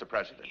 yes, Mr.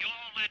 President. You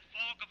all that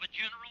fog of a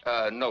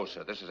general? No,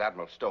 sir. This is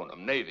Admiral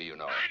Stoneham, Navy, you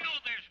know. I know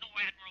there's no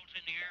admirals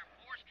in the Air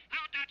Force.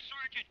 How'd that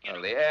sergeant get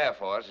Well, the Air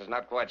Force is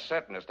not quite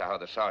certain as to how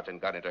the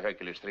sergeant got into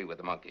Hercules 3 with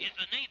the monkey. Is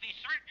the Navy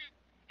certain?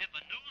 Have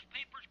the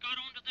newspapers got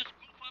onto this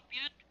goof-up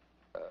yet?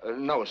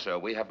 No, sir.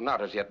 We have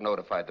not as yet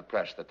notified the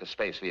press that the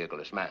space vehicle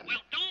is manned.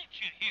 Well, don't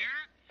you hear?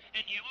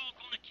 And you all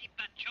gonna keep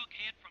that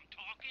jughead from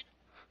talking?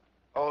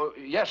 Oh,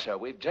 yes, sir.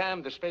 We've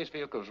jammed the space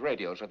vehicle's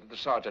radio so that the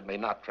sergeant may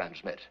not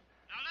transmit.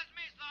 Now, listen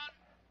me, son.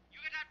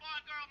 You get that boy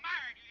and girl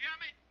married, you hear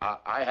me?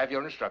 I have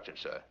your instructions,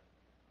 sir.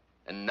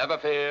 And never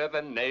fear,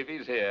 the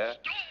Navy's here.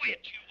 Stow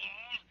it, you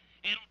all.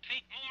 It'll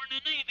take more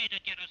than the Navy to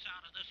get us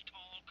out of this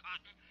tall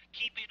cotton.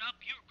 Keep it up,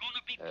 you're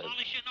gonna be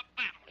polishing a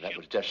battleship. That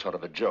was just sort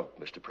of a joke,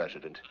 Mr.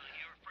 President.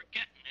 You're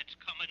forgetting it's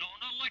coming on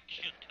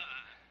election time.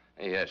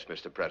 Yes,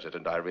 Mr.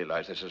 President, I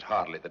realize this is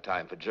hardly the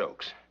time for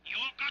jokes. You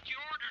all got your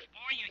orders,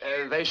 boy, you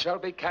hear? They shall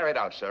be carried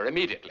out, sir,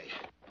 immediately.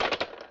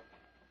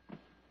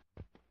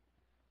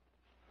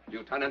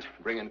 Lieutenant,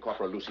 bring in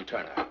Corporal Lucy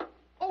Turner.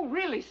 Oh,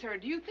 really, sir?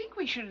 Do you think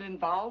we should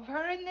involve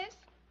her in this?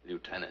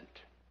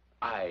 Lieutenant,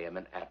 I am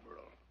an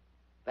admiral.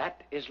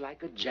 That is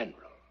like a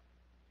general.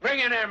 Bring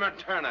in Airman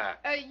Turner.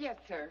 Yes,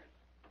 sir.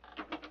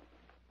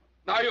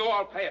 Now, you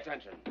all pay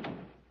attention.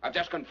 I've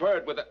just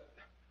conferred with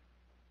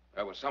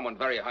someone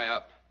very high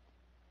up.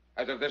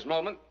 As of this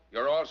moment,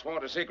 you're all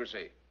sworn to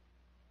secrecy.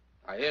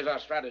 Now, here's our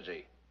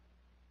strategy.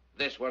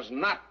 This was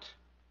not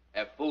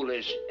a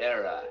foolish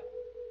error.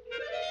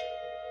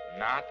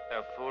 Not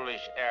a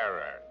foolish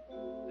error.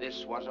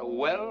 This was a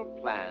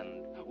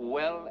well-planned,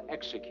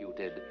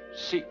 well-executed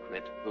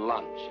secret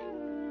launching.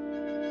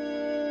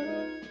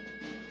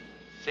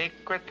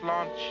 Secret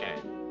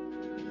launching.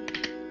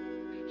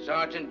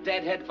 Sergeant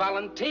Deadhead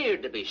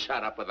volunteered to be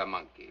shot up with a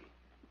monkey.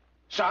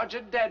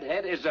 Sergeant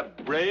Deadhead is a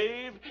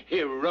brave,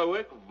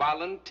 heroic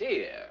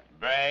volunteer.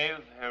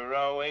 Brave,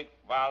 heroic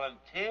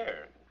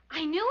volunteer.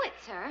 I knew it,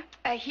 sir.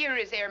 Here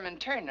is Airman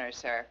Turner,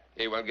 sir.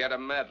 He will get a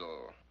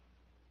medal.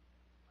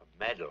 A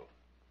medal?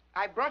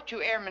 I brought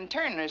you Airman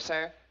Turner,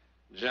 sir.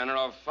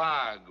 General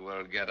Fogg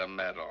will get a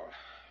medal.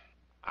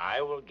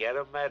 I will get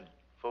a medal.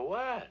 For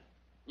what?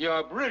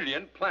 Your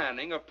brilliant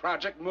planning of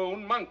Project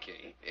Moon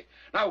Monkey.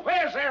 Now,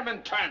 where's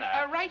Airman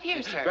Turner? Right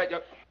here, sir. Right,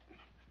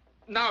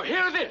 now,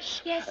 hear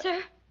this. Yes,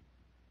 sir.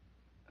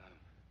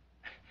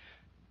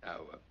 Now,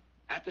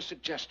 at the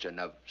suggestion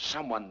of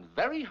someone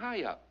very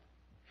high up,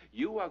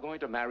 you are going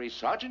to marry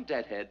Sergeant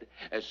Deadhead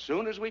as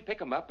soon as we pick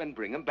him up and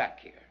bring him back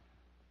here.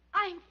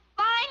 I'm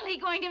finally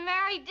going to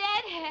marry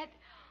Deadhead.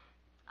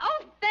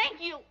 Oh,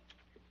 thank you.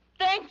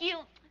 Thank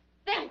you.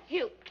 Thank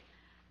you.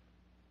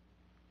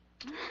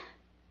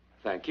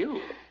 Thank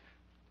you.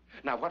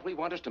 Now, what we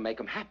want is to make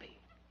him happy.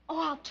 Oh,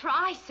 I'll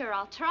try, sir.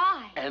 I'll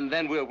try. And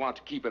then we'll want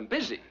to keep him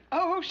busy.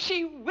 Oh,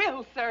 she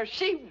will, sir.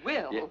 She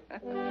will. Yeah.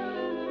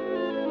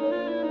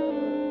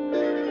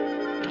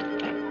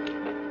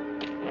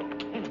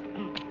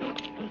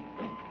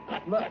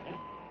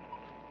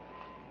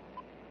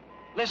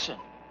 Listen,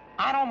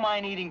 I don't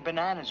mind eating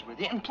bananas with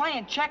you and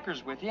playing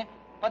checkers with you,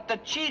 but the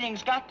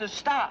cheating's got to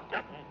stop.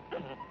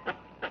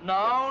 No,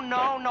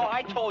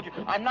 I told you,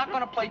 I'm not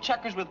going to play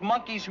checkers with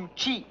monkeys who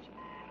cheat.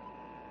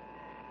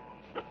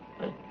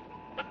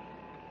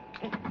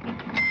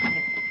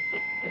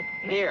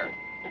 Here,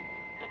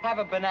 have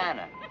a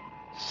banana.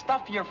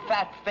 Stuff your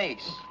fat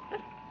face.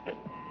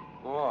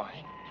 Boy,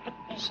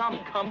 some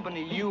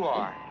company you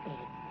are.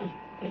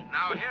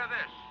 Now hear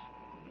this.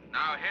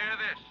 Now hear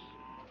this.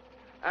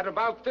 At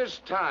about this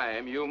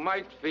time, you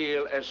might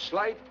feel a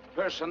slight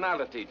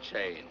personality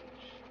change.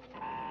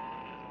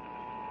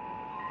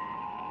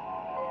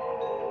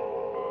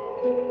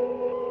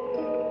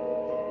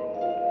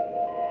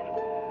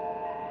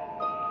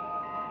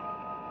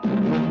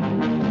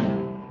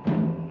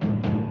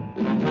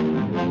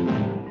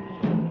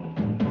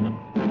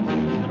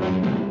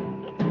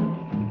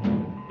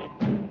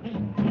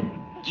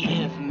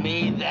 Give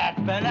me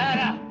that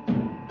banana.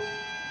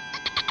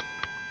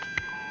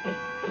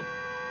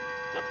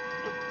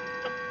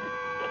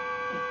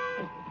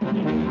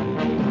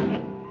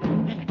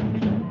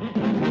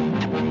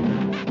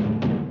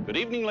 Good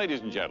evening,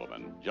 ladies and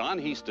gentlemen. John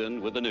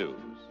Heaston with the news.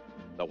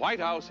 The White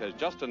House has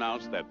just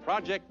announced that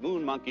Project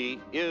Moon Monkey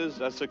is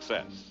a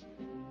success.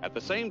 At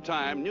the same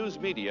time, news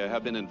media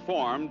have been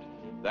informed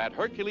that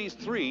Hercules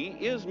 3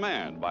 is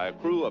manned by a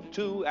crew of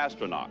 2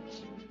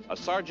 astronauts, a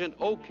Sergeant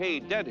O.K.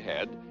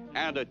 Deadhead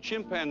and a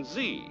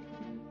chimpanzee.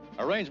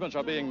 Arrangements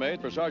are being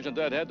made for Sergeant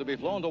Deadhead to be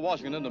flown to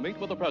Washington to meet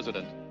with the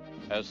president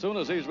as soon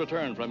as he's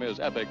returned from his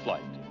epic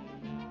flight.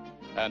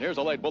 And here's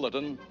a late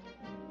bulletin.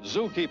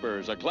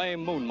 Zookeepers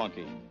acclaim moon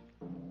monkey.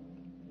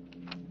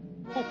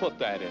 Who put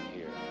that in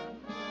here?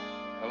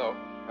 Hello.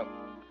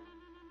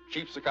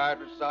 Chief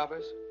Psychiatrist's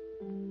office?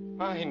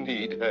 I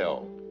need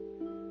help.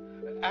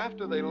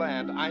 After they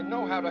land, I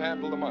know how to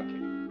handle the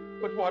monkey.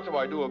 But what do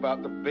I do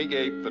about the big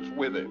ape that's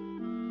with him?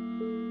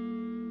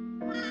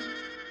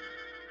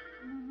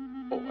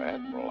 Oh,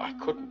 Admiral, I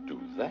couldn't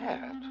do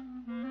that.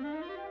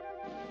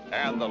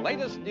 And the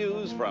latest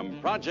news from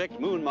Project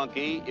Moon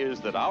Monkey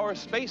is that our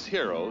space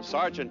hero,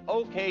 Sergeant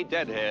O.K.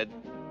 Deadhead,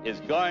 is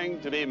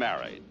going to be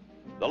married.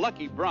 The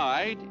lucky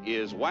bride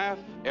is WAF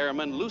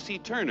Airman Lucy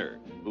Turner,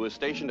 who is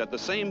stationed at the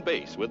same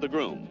base with the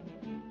groom.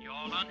 You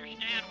all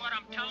understand what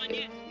I'm telling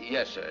you?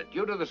 Yes, sir.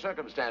 Due to the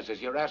circumstances,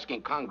 you're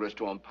asking Congress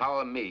to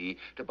empower me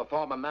to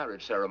perform a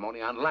marriage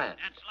ceremony on land.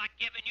 That's like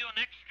giving you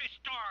an extra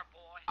star,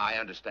 boy. I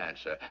understand,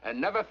 sir. And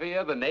never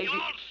fear, the Navy... You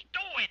all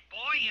stow it,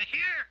 boy, you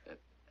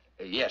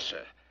hear? Yes,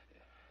 sir.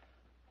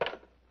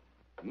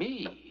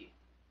 Me?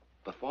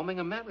 Performing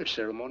a marriage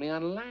ceremony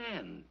on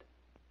land.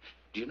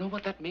 Do you know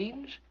what that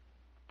means?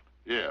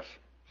 Yes.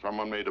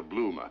 Someone made a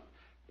bloomer.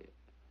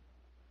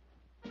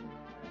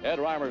 Ed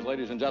Reimers,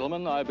 ladies and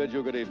gentlemen, I bid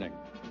you good evening.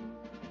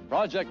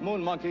 Project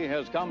Moon Monkey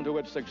has come to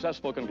its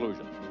successful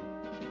conclusion.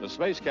 The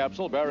space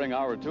capsule bearing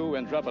our 2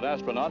 intrepid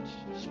astronauts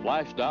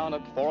splashed down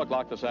at 4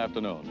 o'clock this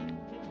afternoon.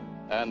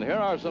 And here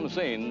are some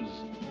scenes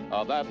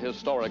of that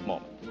historic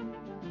moment.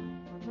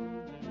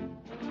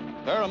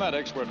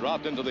 Paramedics were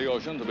dropped into the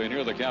ocean to be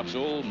near the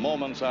capsule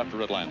moments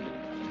after it landed.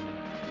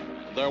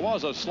 There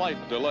was a slight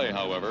delay,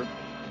 however,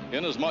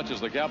 inasmuch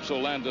as the capsule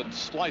landed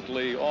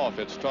slightly off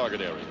its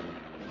target area.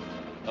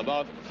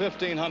 About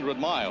 1,500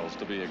 miles,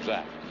 to be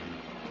exact.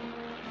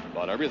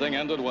 But everything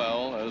ended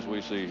well, as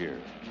we see here.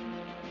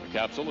 The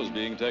capsule is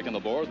being taken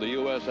aboard the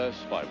USS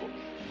Freiburg.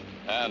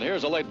 And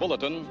here's a late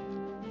bulletin.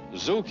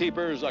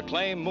 Zookeepers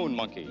acclaim moon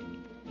monkey.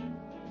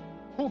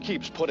 Who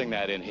keeps putting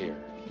that in here?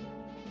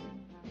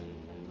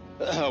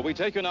 We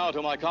take you now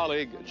to my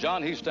colleague,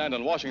 John Heaston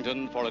in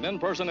Washington, for an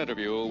in-person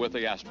interview with the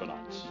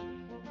astronauts.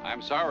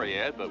 I'm sorry,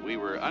 Ed, but we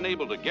were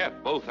unable to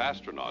get both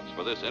astronauts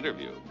for this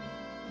interview.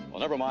 Well,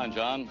 never mind,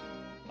 John.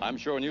 I'm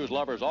sure news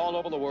lovers all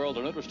over the world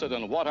are interested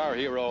in what our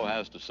hero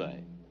has to say.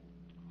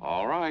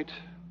 All right.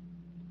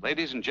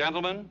 Ladies and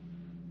gentlemen,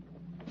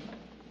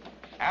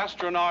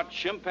 astronaut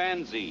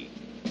chimpanzee.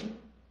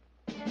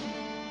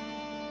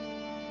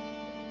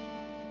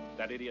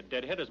 That idiot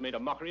Deadhead has made a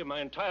mockery of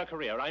my entire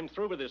career. I'm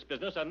through with this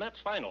business, and that's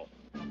final.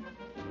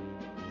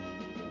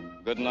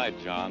 Good night,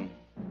 John.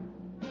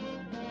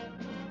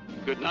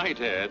 Good night,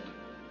 Ed.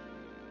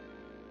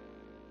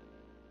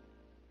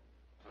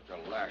 Such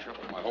a lash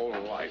up of my whole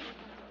life.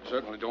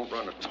 Certainly don't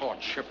run a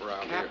taut ship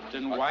around here.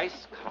 Captain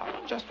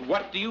Weisskopf, just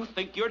what do you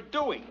think you're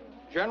doing?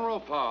 General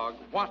Fogg,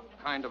 what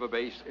kind of a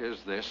base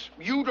is this?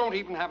 You don't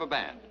even have a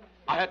band.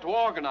 I had to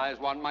organize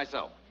one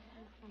myself.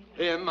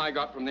 Him I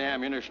got from the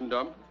ammunition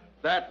dump.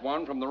 That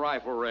one from the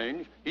rifle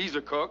range. He's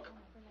a cook.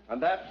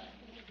 And that...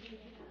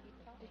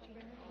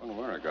 I don't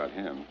know where I got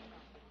him.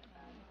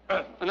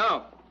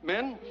 Now,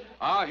 men,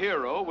 our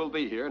hero will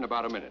be here in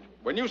about a minute.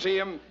 When you see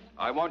him,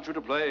 I want you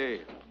to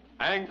play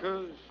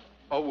Anchors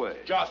Away.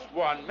 Just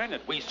 1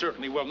 minute. We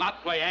certainly will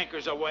not play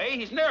Anchors Away.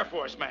 He's an Air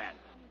Force man.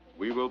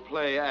 We will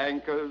play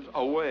Anchors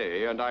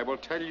Away, and I will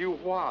tell you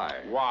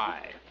why.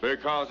 Why?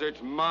 Because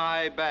it's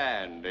my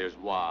band is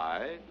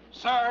why.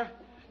 Sir,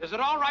 is it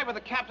all right with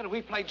the captain if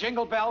we play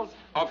Jingle Bells?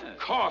 Of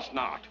course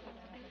not.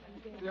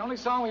 The only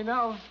song we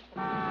know.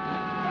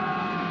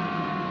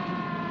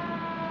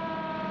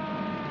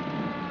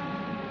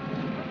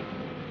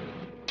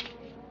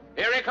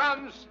 Here he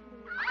comes.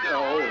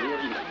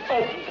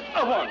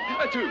 A one,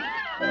 a two.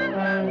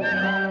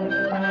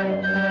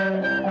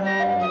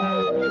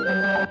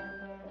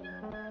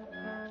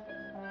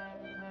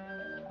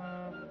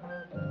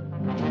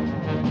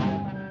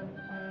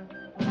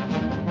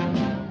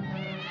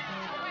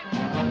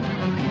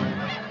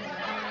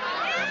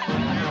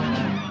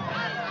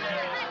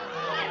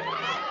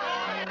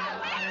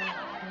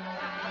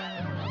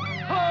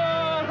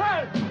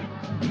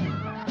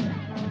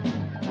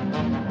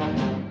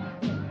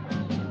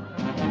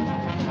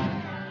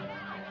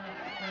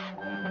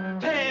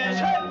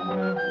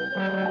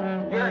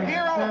 Your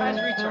hero has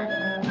returned.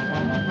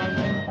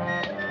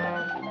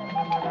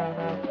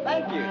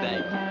 Thank you.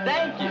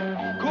 Thank you.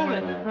 Cool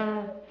it.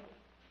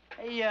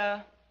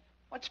 Hey,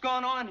 what's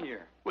going on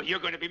here? Well, you're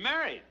going to be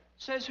married.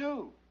 Says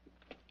who?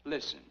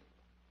 Listen,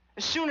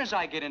 as soon as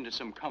I get into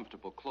some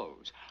comfortable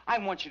clothes, I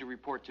want you to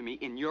report to me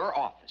in your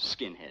office,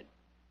 skinhead.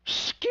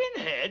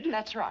 Skinhead?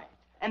 That's right.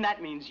 And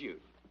that means you.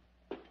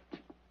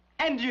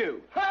 And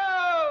you.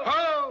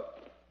 Ho!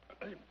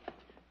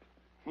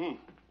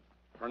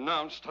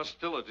 Pronounced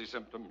hostility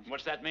symptoms.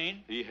 What's that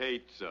mean? He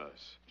hates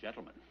us.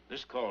 Gentlemen,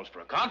 this calls for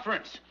a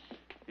conference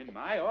in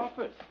my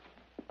office.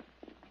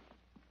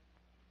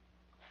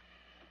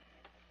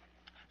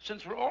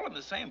 Since we're all in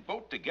the same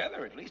boat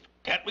together, at least,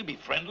 can't we be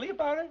friendly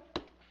about it?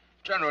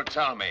 General,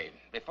 tell me,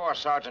 before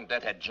Sergeant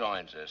Deadhead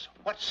joins us,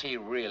 what's he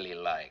really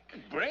like?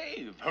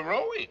 Brave,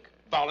 heroic,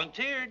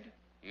 volunteered.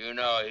 You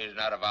know he's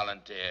not a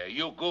volunteer.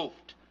 You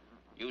goofed.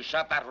 You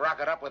shot that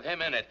rocket up with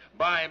him in it,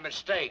 by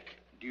mistake.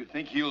 Do you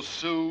think he'll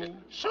sue?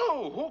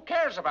 Sue? Who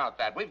cares about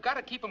that? We've got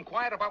to keep him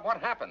quiet about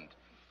what happened.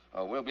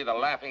 Or we'll be the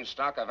laughing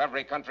stock of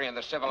every country in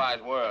the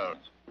civilized world.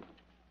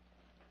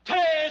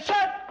 Attention!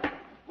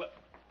 Well,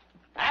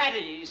 at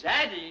ease.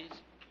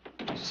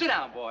 Sit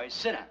down, boys,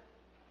 sit down.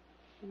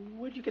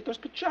 Where'd you get those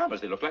pajamas?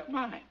 They look like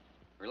mine.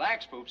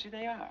 Relax, Poopsie,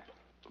 they are.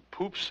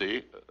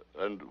 Poopsie?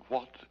 And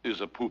what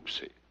is a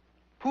poopsie?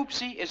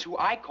 Poopsie is who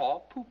I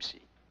call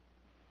Poopsie.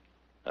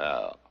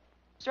 Oh.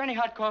 Is there any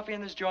hot coffee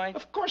in this joint?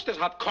 Of course there's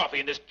hot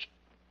coffee in this...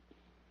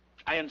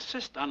 I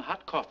insist on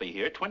hot coffee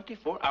here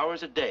 24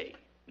 hours a day,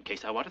 in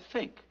case I want to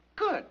think.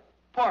 Good.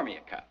 Pour me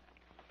a cup.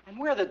 And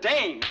where are the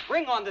dames?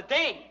 Bring on the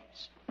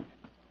dames.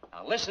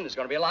 Now, listen, there's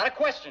going to be a lot of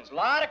questions.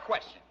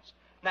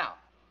 Now,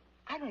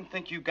 I don't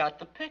think you got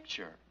the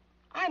picture.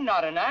 I'm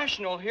not a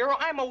national hero.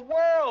 I'm a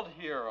world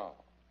hero.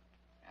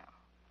 Now,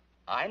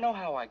 I know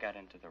how I got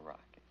into the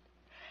rocket.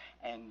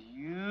 And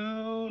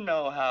you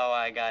know how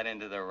I got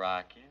into the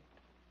rocket.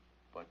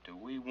 But do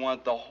we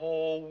want the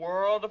whole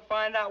world to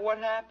find out what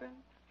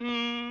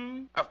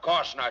happened? Of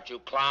course not, you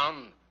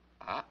clown.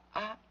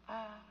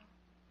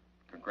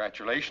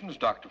 Congratulations,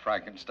 Dr.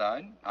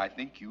 Frankenstein. I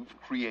think you've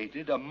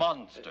created a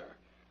monster.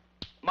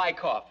 My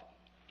coffee.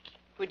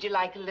 Would you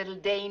like a little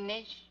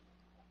Danish?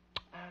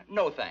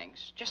 No,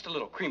 thanks. Just a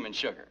little cream and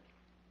sugar.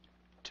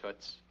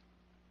 Toots.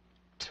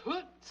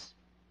 Toots?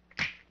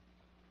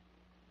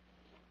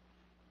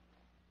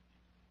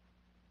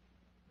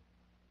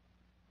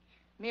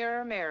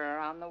 Mirror, mirror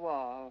on the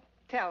wall,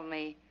 tell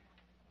me,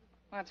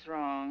 what's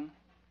wrong?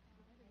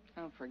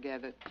 Oh,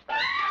 forget it.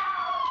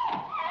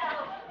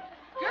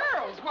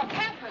 Girls, what's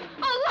happened?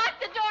 Oh, lock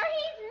the door.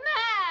 He's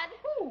mad.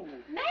 Who?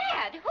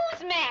 Mad?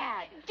 Who's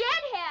mad?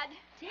 Deadhead.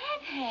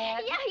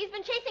 Deadhead? Yeah, he's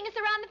been chasing us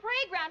around the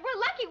parade ground. We're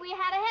lucky we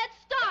had a head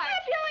start. I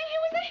kept yelling he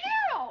was a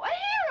hero. A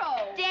hero.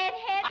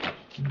 Deadhead.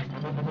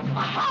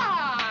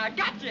 Aha!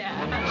 Gotcha!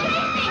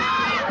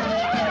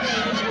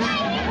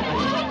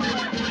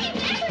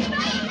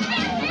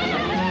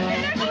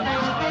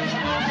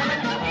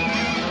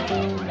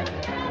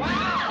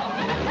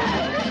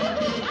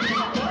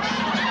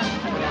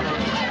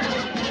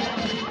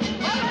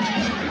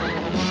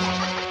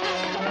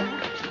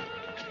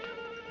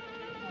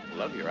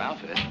 Love your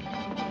outfit.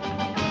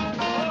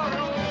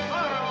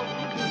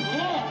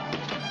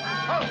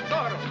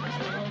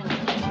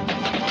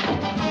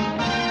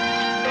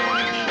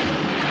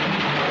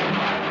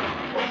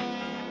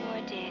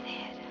 Poor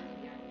Deadhead.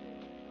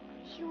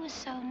 He was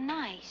so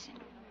nice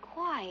and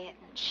quiet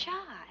and shy.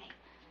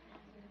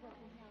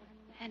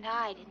 And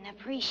I didn't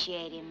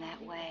appreciate him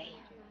that way.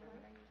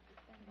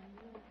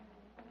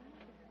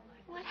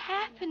 What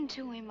happened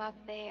to him up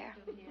there?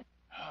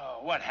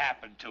 Oh, what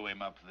happened to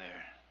him up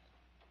there?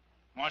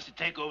 Wants to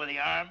take over the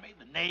Army,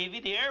 the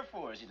Navy, the Air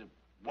Force. He's a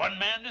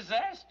one-man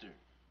disaster.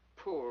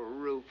 Poor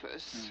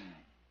Rufus.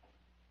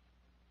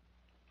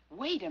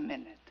 Wait a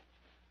minute.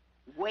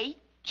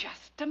 Wait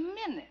just a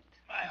minute.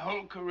 My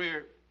whole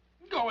career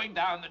going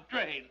down the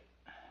drain.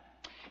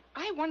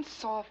 I once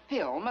saw a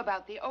film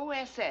about the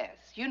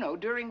OSS, you know,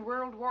 during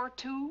World War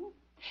II.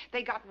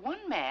 They got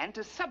one man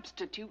to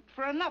substitute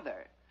for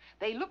another.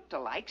 They looked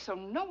alike, so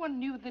no one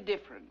knew the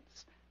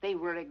difference. They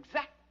were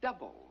exact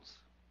doubles.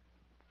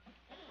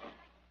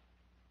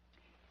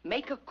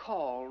 Make a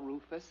call,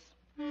 Rufus.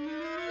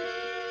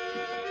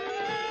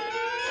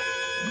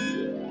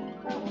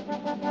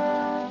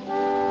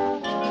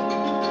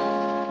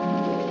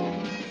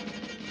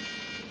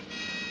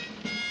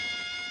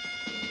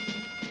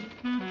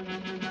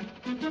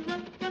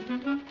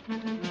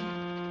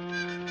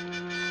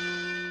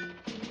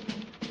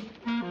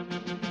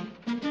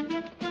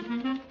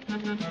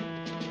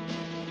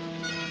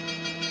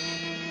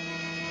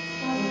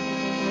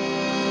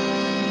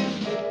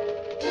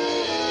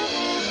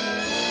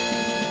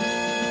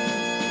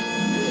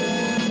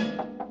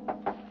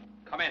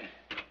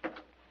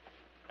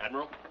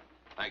 Admiral,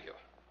 thank you.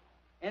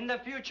 In the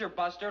future,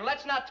 Buster,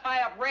 let's not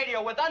tie up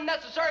radio with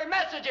unnecessary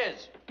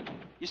messages.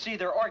 You see,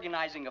 they're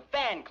organizing a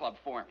fan club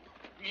for me.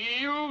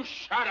 You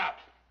shut up.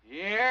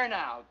 Here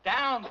now,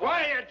 down.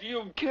 Quiet,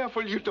 you.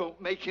 Careful you don't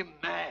make him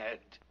mad.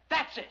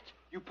 That's it.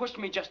 You pushed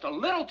me just a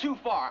little too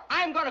far.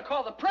 I'm going to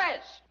call the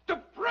press. The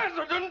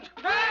president?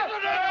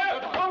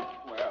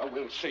 Well,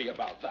 we'll see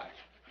about that.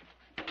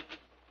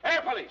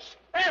 Air police!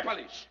 Air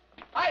police!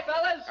 Hi,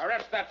 fellas.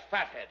 Arrest that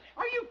fathead.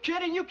 Are you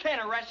kidding? You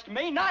can't arrest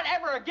me. Not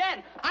ever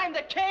again. I'm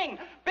the king.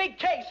 Big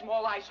K,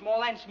 small I,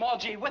 small N, small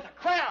G, with a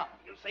crown.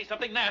 You'll say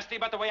something nasty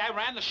about the way I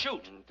ran the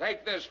shoot.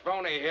 Take this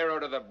phony hero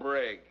to the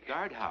brig.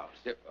 Guardhouse.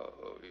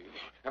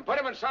 And put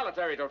him in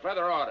solitary till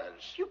further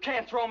orders. You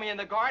can't throw me in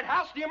the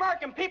guardhouse. The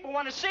American people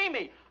want to see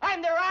me.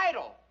 I'm their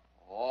idol.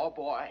 Oh,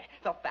 boy.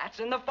 The fat's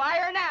in the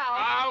fire now.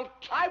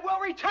 Out. I will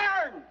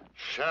return.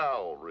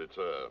 Shall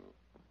return.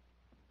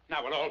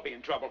 Now we'll all be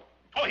in trouble.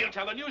 Oh, he'll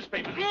tell the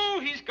newspapers. Oh,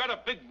 he's got a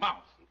big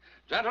mouth.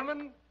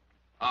 Gentlemen,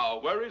 our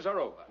worries are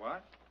over.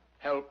 What?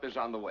 Help is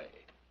on the way.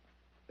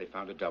 They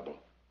found a double.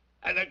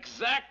 An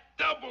exact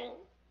double.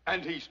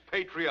 And he's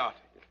patriotic.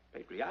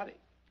 Patriotic?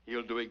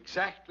 He'll do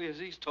exactly as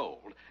he's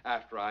told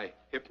after I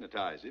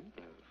hypnotize him.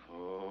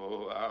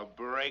 Oh, I'll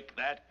break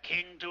that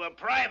king to a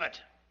private.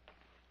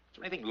 Is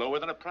there anything lower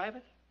than a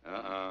private?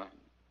 A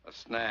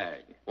snag.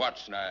 What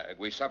snag?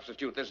 We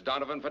substitute this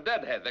Donovan for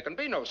Deadhead. There can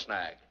be no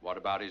snag. What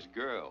about his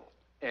girl?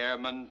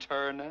 Airman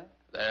Turner?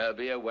 There'll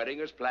be a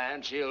wedding as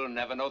planned. She'll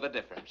never know the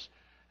difference.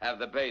 Have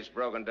the base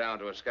broken down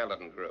to a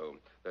skeleton crew.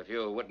 The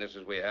fewer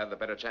witnesses we have, the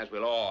better chance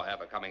we'll all have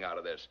of coming out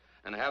of this.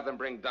 And have them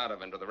bring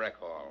Donovan to the rec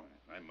hall.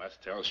 I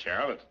must tell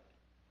Charlotte.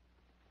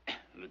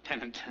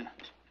 Lieutenant,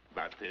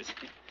 about this.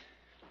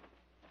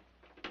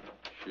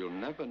 She'll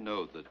never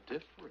know the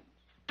difference.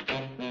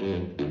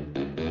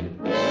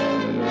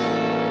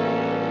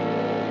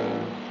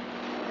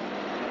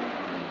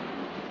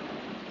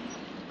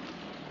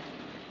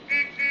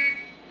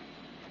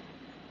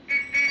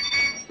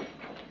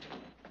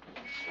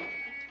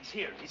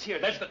 He's here.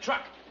 There's the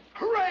truck.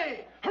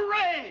 Hooray!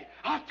 Hooray!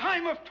 Our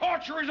time of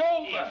torture is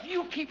over. If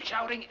you keep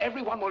shouting,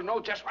 everyone will know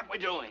just what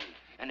we're doing.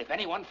 And if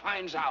anyone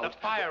finds out... The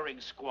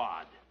firing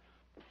squad.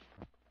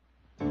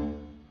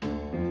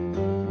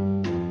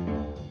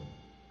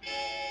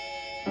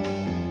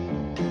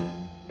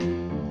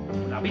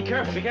 Now, be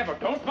careful, be careful.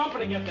 Don't bump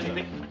it against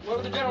anything. Where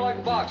would the general like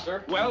a box,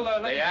 sir? Well,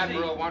 let me The see.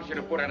 Admiral wants you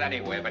to put it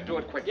anywhere, but do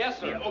it quick. Yes,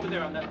 sir. Yeah, over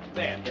there on that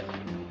van. Yes.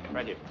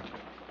 Right here.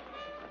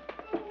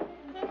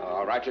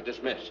 All right, you're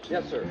dismissed.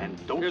 Yes, sir. And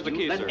don't Here's the you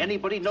key, let sir.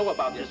 anybody know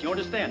about this. You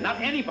understand? Not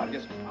anybody.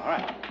 Yes, sir. All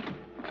right.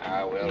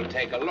 Now we'll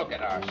take a look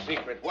at our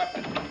secret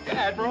weapon.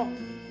 Admiral,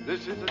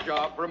 this is a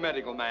job for a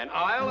medical man.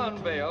 I'll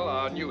unveil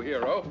our new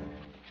hero.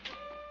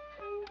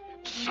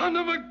 Son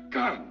of a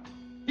gun!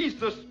 He's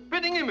the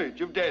spitting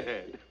image of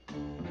Deadhead.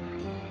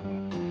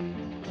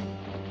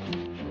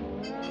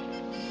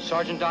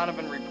 Sergeant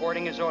Donovan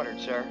reporting is ordered,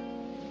 sir.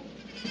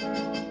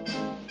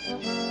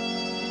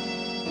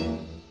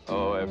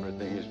 Oh,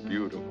 everything is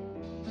beautiful.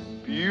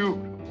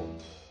 Beautiful.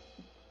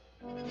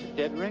 It's a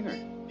dead ringer.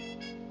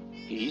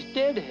 He's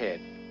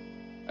Deadhead.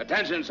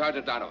 Attention,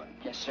 Sergeant Donovan.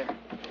 Yes, sir.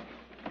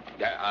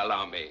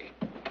 Allow me.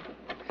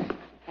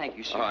 Thank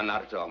you, sir. Oh,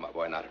 not at all, my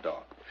boy, not at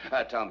all.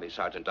 Tell me,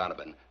 Sergeant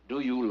Donovan, do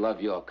you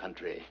love your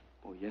country?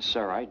 Oh, yes,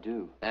 sir, I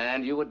do.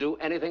 And you would do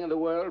anything in the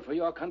world for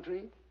your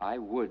country? I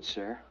would,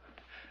 sir.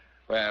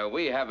 Well,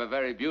 we have a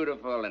very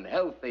beautiful and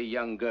healthy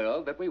young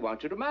girl that we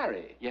want you to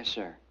marry. Yes,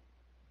 sir.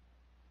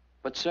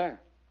 But, sir,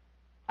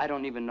 I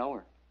don't even know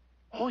her.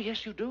 Oh,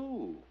 yes, you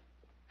do.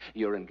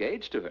 You're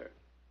engaged to her.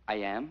 I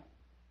am?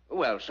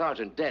 Well,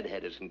 Sergeant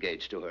Deadhead is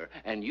engaged to her,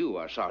 and you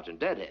are Sergeant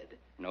Deadhead.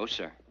 No,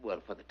 sir.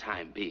 Well, for the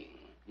time being.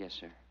 Yes,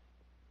 sir.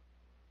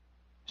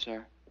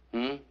 Sir?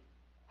 Hmm?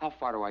 How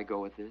far do I go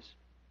with this?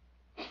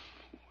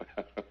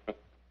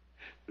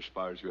 As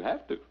far as you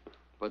have to.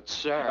 But,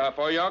 sir...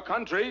 For your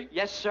country.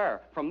 Yes,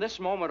 sir. From this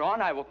moment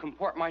on, I will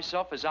comport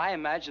myself as I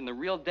imagine the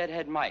real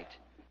Deadhead might.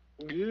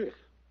 Yeah.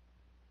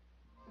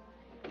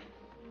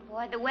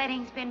 Boy, the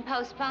wedding's been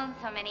postponed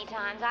so many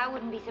times, I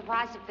wouldn't be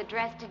surprised if the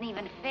dress didn't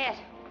even fit.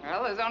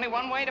 Well, there's only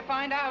one way to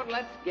find out.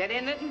 Let's get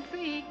in it and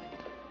see.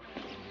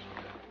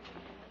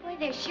 Boy,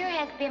 there sure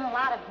has been a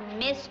lot of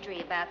mystery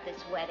about this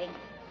wedding.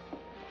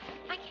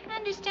 I can't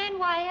understand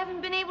why I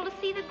haven't been able to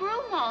see the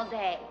groom all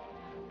day.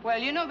 Well,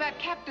 you know that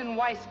Captain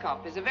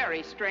Weisskopf is a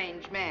very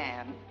strange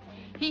man.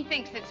 He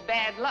thinks it's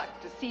bad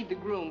luck to see the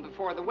groom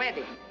before the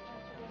wedding.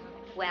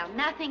 Well,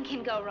 nothing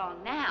can go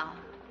wrong now.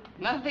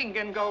 Nothing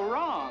can go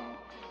wrong.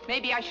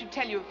 Maybe I should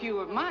tell you a few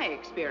of my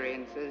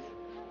experiences.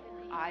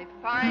 I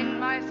find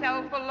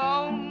myself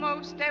alone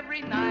most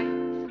every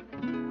night,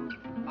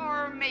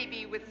 or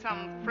maybe with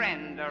some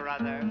friend or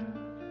other.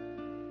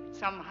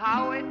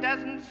 Somehow it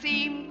doesn't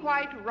seem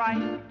quite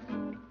right.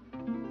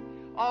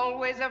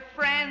 Always a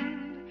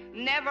friend,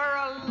 never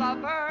a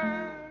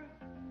lover.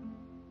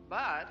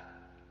 But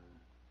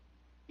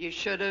you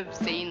should have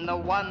seen the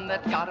one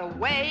that got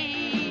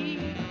away.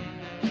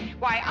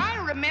 Why,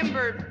 I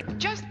remember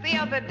just the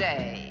other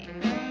day,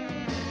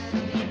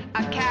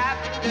 a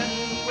captain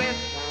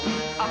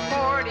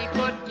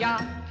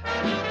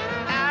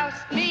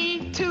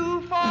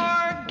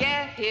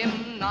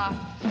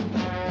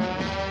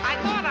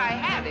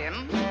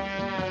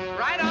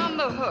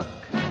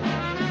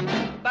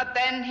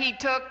he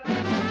took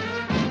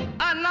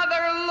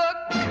another look.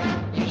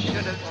 You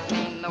should have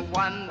seen the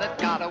one that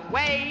got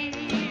away.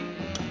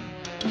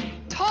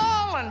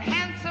 Tall and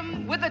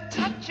handsome with a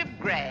touch of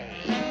gray.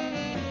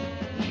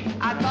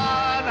 I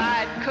thought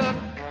I'd cook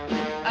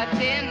a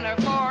dinner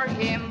for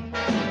him,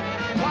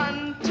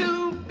 one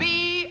to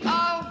be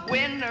a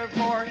winner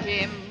for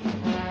him.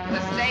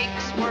 The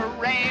stakes were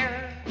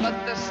rare,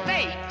 but the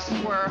stakes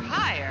were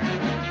higher.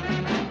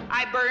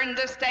 I burned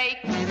the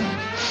stakes,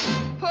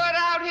 put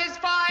out his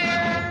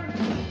fire.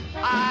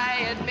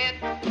 I admit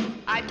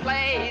I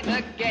play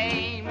the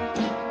game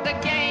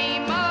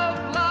of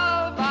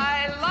love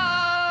I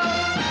love.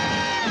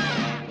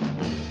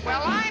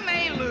 Well, I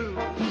may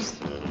lose,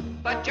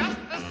 but just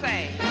the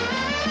same,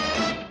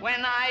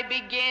 when I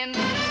begin,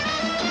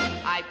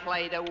 I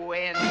play to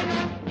win.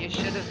 You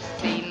should have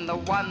seen the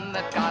one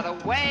that got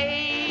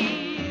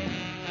away,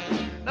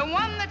 the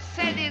one that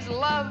said his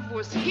love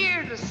was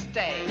here to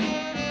stay.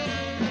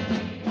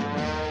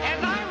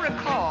 As I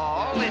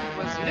recall, it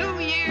was New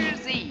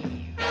Year's Eve.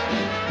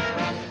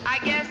 I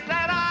guess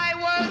that I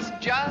was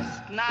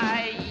just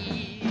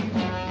naive.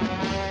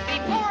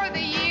 Before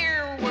the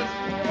year was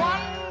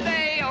one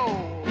day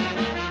old,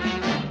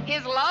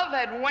 his love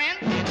had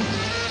went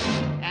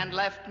and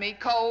left me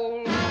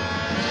cold.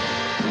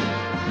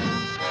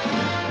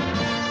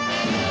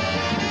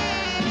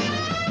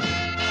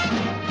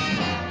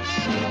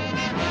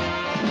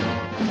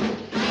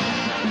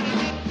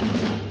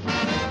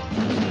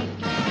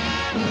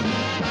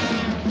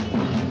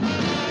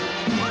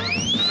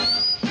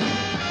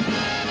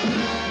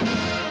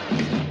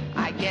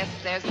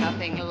 There's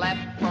nothing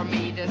left for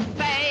me to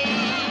say.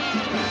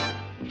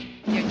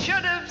 You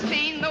should have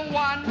seen the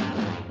one.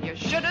 You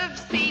should have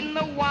seen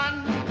the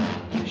one.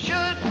 You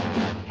should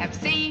have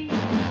seen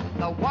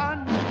the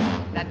one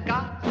that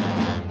got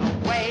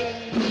away.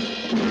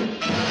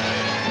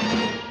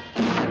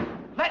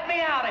 Let me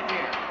out of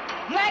here!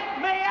 Let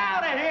me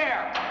out of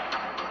here!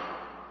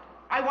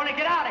 I want to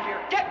get out of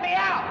here. Get me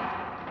out!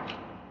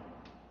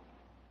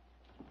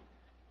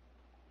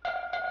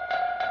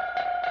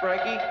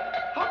 Frankie,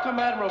 how come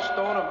Admiral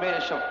Stone have made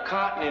us shove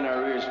cotton in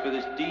our ears for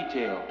this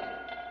detail?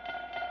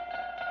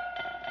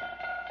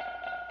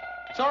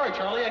 Sorry,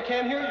 Charlie, I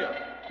can't hear you.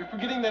 You're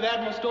forgetting that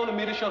Admiral Stone have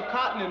made us shove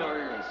cotton in our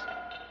ears.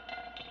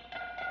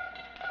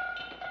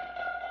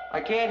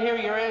 I can't hear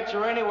your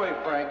answer anyway,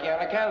 Frankie, on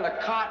account of the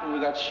cotton we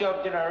got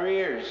shoved in our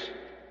ears.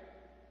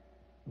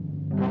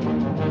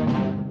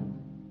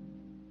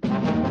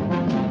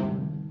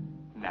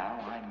 Now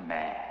I'm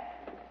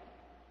mad.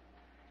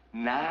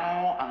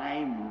 Now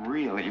I'm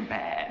really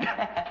mad.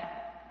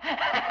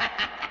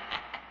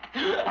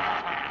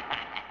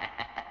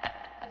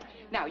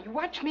 Now, you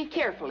watch me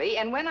carefully,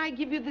 and when I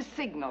give you the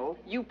signal,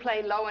 you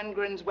play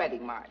Lohengrin's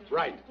Wedding March.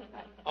 Right.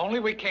 Only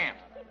we can't.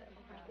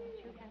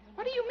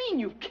 What do you mean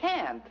you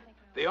can't?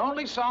 The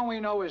only song we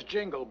know is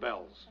Jingle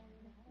Bells.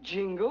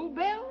 Jingle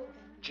Bells?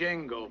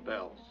 Jingle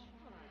Bells.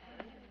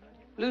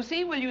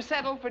 Lucy, will you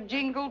settle for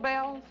Jingle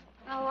Bells?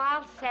 Oh,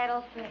 I'll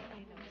settle for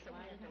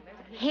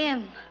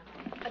him.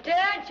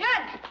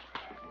 Attention!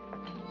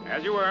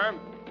 As you were.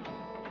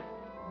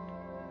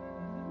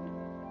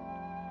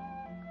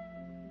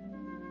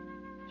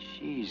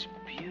 She's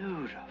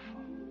beautiful.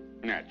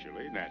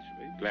 Naturally.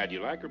 Glad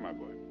you like her, my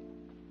boy.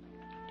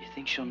 Do you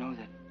think she'll know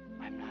that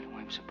I'm not who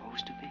I'm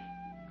supposed to be?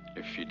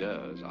 If she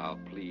does, I'll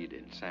plead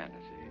insanity.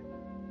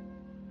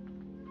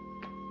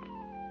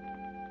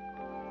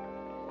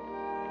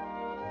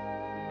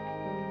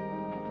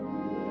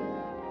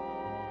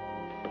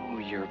 Oh,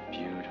 you're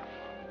beautiful.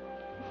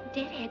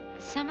 Deadhead,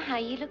 somehow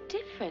you look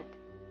different.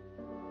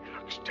 He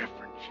looks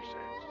different, she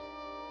says.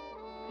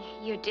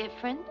 You're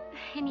different,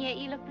 and yet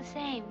you look the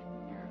same.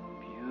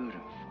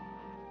 Beautiful.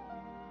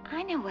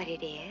 I know what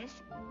it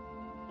is.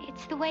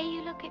 It's the way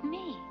you look at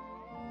me.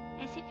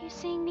 As if you're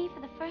seeing me for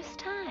the first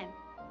time.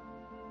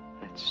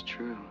 That's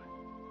true.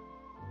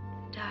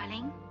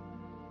 Darling,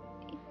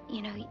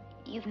 you know,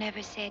 you've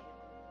never said,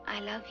 I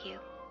love you.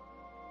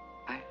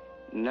 I've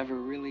never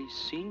really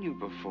seen you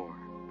before.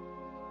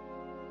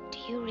 Do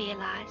you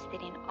realize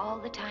that in all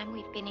the time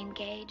we've been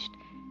engaged,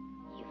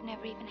 you've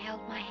never even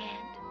held my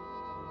hand?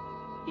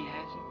 He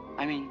hasn't?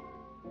 I mean,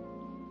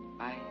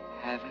 I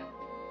haven't.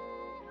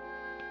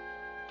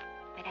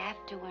 But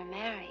after we're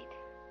married...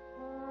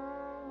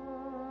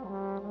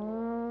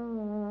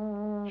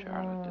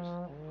 Charlotte,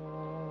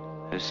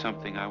 there's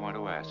something I want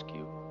to ask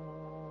you.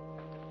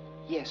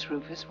 Yes,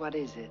 Rufus, what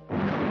is it?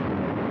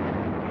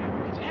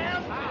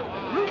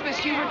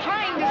 Rufus, you were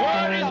trying to...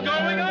 What is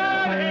going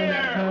on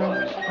here?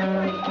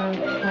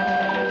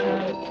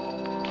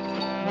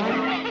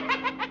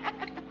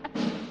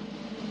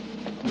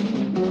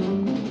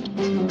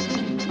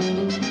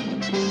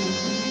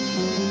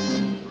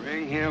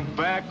 Bring him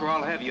back or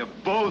I'll have you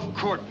both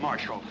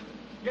court-martialed.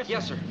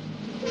 Yes, sir.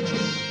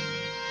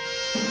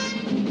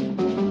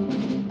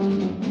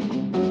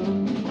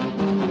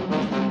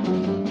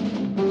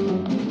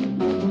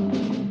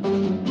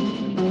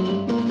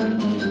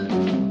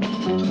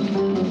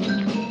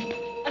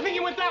 I think he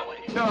went that way.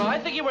 No, I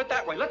think he went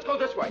that way. Let's go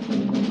this way.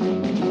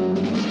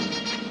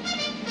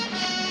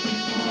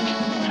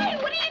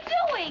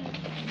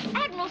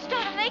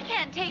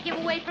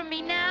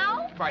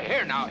 Why,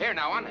 here now,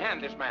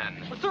 unhand this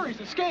man. But, sir,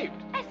 he's escaped.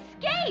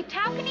 Escaped?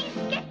 How can he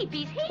escape?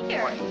 He's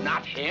here. Well,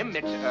 not him.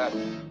 It's,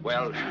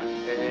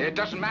 it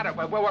doesn't matter.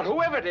 Well,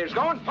 whoever it is,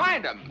 go and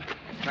find him.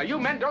 Now, you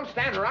men don't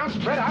stand around.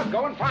 Spread out.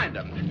 Go and find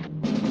him.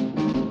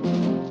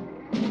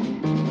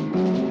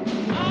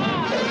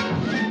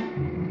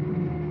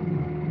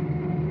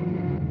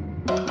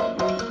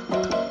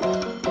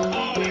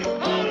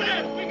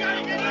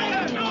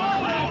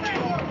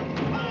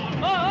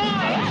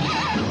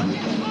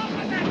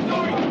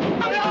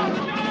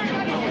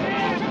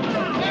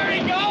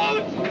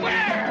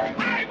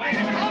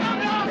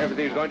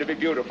 Everything's going to be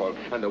beautiful,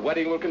 and the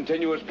wedding will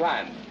continue as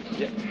planned.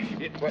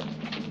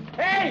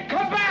 Hey,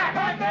 come back!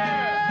 Come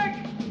back!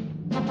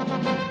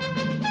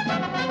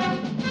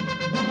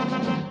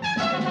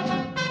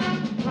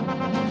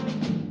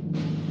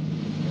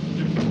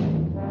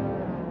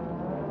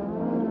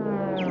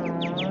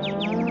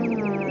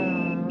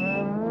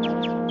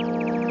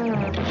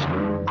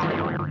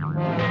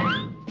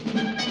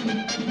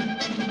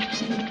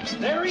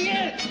 There he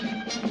is!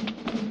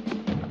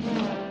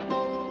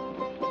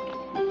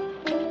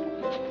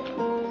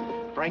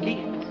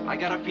 Frankie, I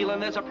got a feeling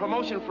there's a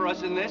promotion for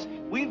us in this.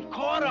 We've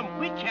caught him.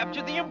 We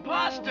captured the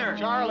imposter.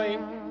 Charlie,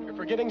 you're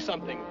forgetting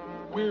something.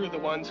 We're the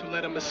ones who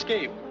let him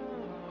escape.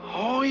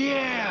 Oh,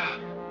 yeah.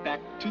 Back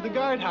to the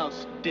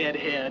guardhouse,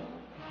 Deadhead.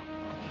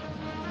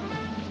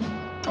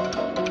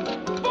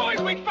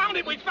 Boys, we found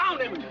him! We found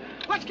him!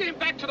 Let's get him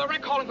back to the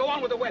rec hall and go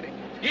on with the wedding.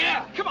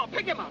 Yeah! Come on,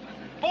 pick him up.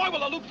 Boy,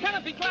 will the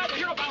lieutenant be glad to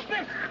hear about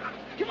this.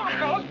 Come on,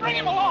 fellas, bring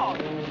him along.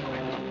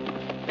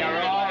 There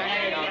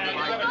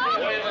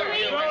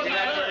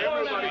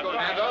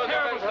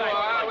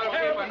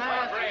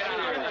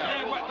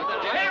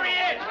he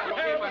is!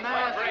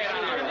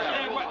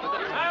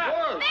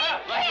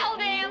 They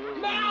killed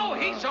him! No,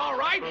 he's all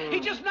right. He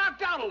just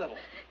knocked out a little.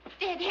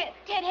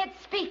 Deadhead,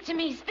 speak to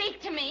me,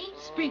 speak to me.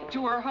 Speak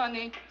to her,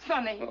 honey.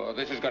 Sonny. Oh,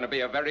 this is going to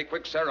be a very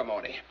quick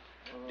ceremony.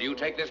 Do you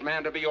take this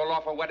man to be your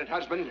lawful wedded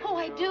husband? Oh,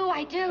 I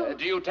do.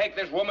 Do you take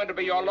this woman to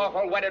be your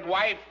lawful wedded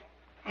wife?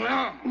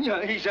 Yeah,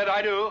 he said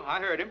I do. I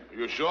heard him.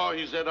 You sure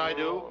he said I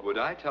do? Would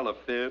I tell a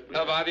fib?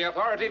 By the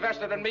authority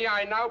vested in me,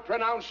 I now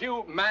pronounce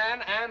you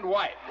man and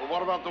wife. Well,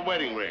 what about the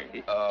wedding ring?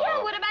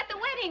 Yeah, what about the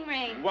wedding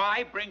ring?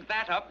 Why bring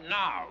that up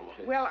now?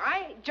 Well,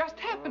 I just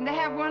happen to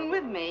have one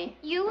with me.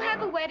 You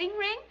have a wedding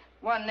ring?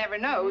 One never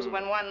knows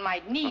when one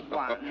might need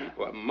one.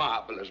 Well,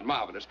 marvelous,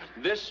 marvelous.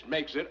 This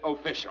makes it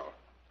official.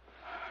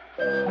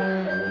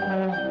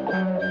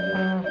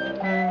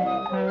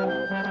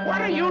 What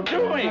are you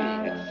doing?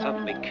 It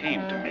suddenly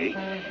came to me.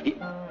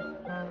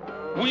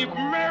 We've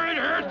married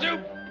her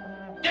to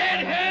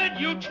Deadhead,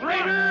 you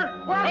traitor!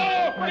 Come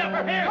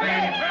back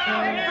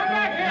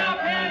here!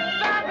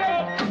 Stop it!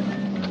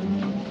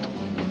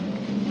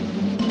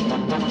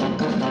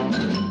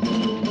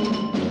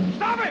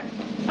 Stop it!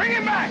 Bring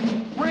him back!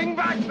 Bring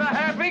back the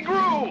happy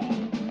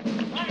groom!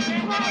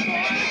 Come on,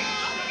 boys!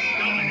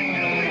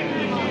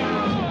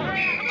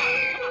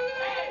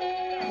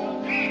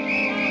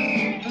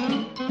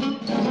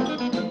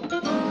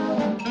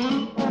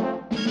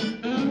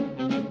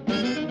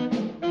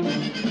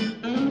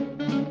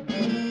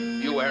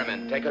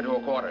 Take her to her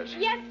quarters.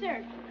 Yes,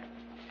 sir.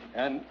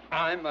 And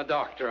I'm a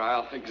doctor.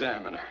 I'll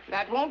examine her.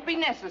 That won't be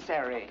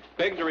necessary.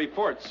 Beg to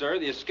report, sir.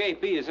 The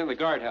escapee is in the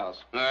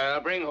guardhouse.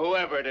 Bring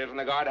whoever it is in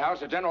the guardhouse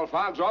to General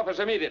Fogg's office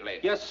immediately.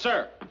 Yes,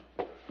 sir.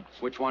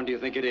 Which one do you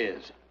think it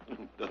is?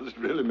 Does it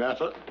really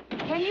matter?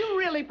 Can you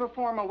really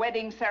perform a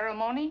wedding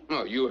ceremony?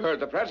 Oh, you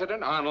heard the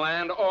president, on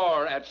land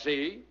or at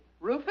sea.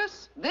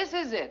 Rufus, this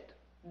is it.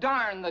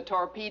 Darn the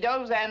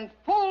torpedoes and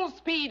full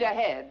speed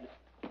ahead.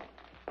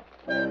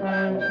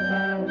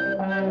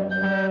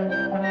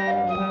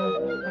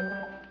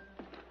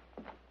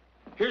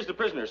 Here's the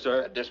prisoner,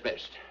 sir.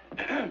 Dismissed.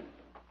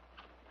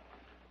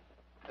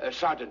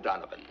 Sergeant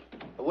Donovan,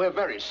 we're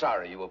very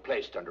sorry you were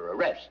placed under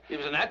arrest. It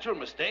was a natural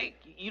mistake.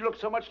 You look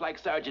so much like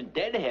Sergeant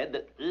Deadhead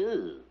that,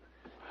 ugh.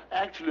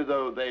 Actually,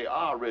 though, they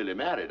are really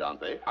married,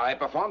 aren't they? I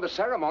performed the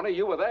ceremony.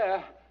 You were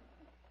there.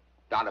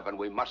 Donovan,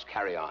 we must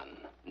carry on.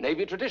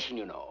 Navy tradition,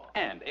 you know.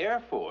 And Air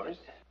Force.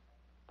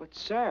 But,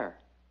 sir,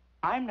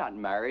 I'm not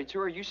married to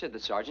her. You said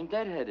that Sergeant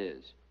Deadhead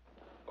is.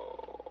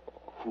 Oh,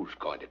 who's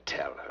going to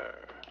tell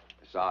her?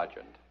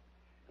 Sergeant.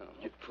 Oh,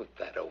 you put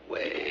that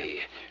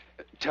away.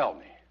 Tell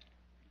me,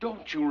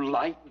 don't you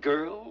like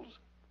girls?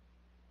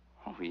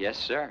 Oh, yes,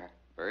 sir.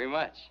 Very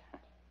much.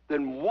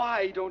 Then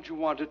why don't you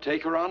want to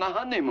take her on a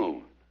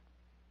honeymoon?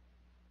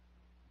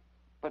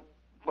 But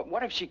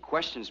what if she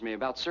questions me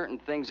about certain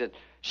things that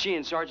she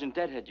and Sergeant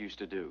Deadhead used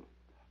to do?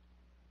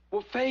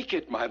 Well, fake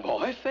it, my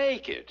boy,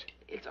 fake it.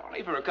 It's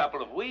only for a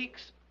couple of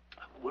weeks.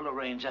 We'll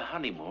arrange a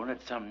honeymoon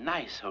at some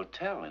nice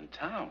hotel in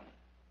town.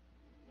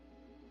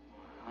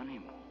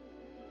 Honeymoon?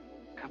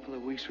 A couple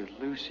of weeks with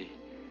Lucy.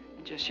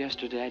 And just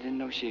yesterday, I didn't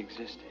know she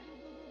existed.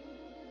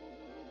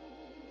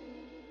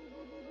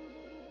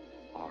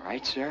 All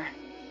right, sir.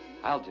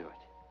 I'll do it.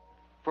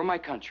 For my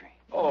country.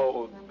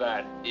 Oh,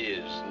 that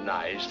is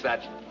nice.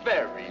 That's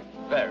very,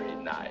 very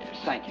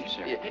nice. Thank you,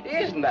 sir.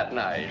 Isn't that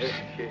nice?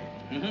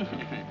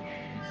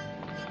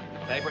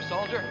 Paper,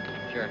 soldier?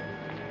 Sure.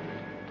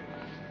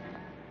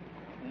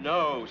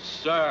 No,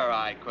 sir,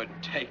 I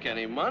couldn't take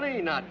any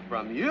money, not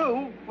from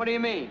you. What do you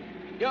mean?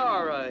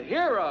 You're a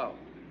hero.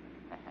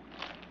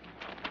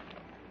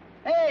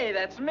 Hey,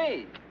 that's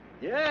me.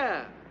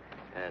 Yeah.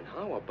 And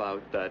how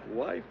about that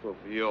wife of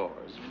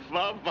yours?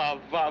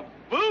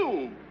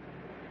 Va-va-va-boom!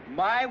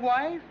 My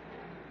wife?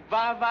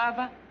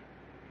 Va-va-va?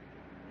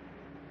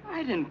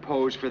 I didn't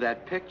pose for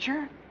that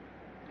picture.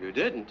 You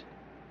didn't?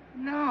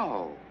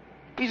 No.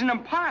 He's an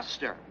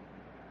imposter.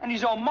 And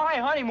he's on my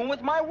honeymoon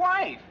with my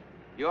wife.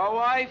 Your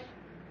wife?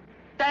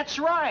 That's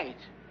right.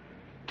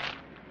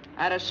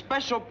 At a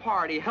special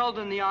party held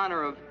in the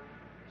honor of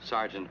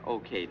Sergeant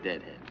O.K.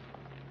 Deadhead.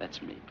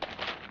 That's me.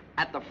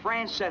 At the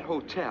Francet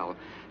Hotel.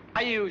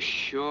 Are you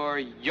sure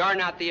you're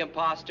not the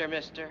imposter,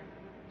 mister?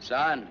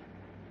 Son.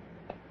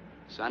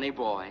 Sonny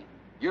boy.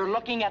 You're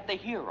looking at the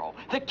hero.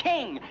 The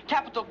king.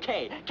 Capital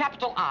K.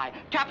 Capital I.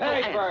 Capital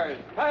N. Papers!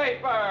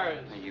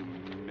 Papers! Are you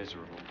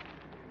miserable?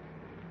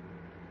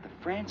 The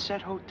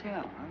Francet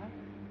Hotel, huh?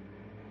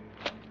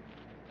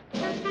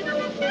 There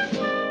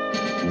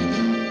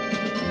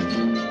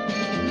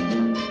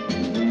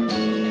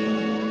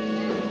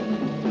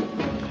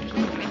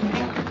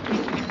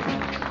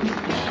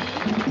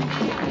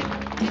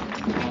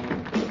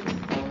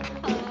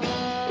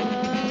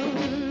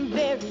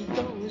he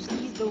goes,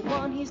 he's the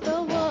one, he's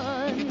the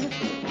one.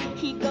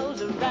 He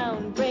goes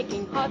around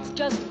breaking hearts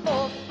just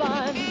for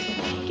fun.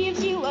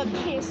 Gives you a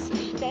kiss,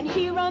 then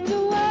he runs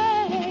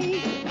away.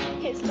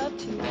 His love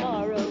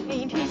tomorrow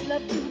ain't his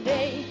love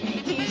today.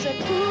 He's a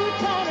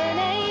two-timing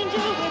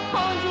angel with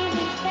horns in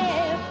his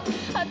hair.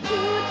 A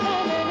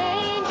two-timing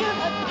angel,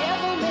 a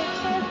devil may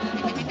care.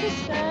 But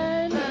this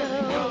I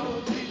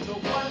know,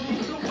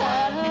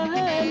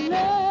 I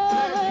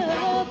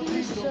love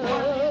him so.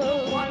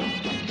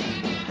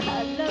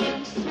 I love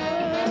him so.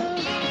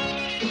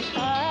 I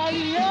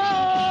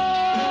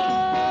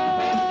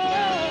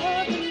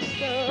love him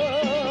so.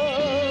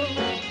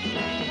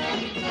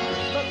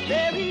 But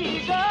there he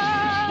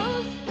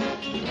goes.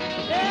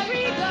 There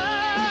he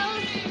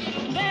goes.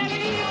 There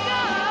he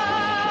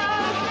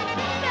goes.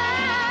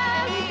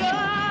 There he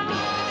goes.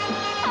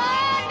 I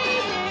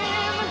need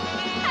him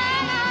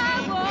and I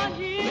want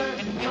him.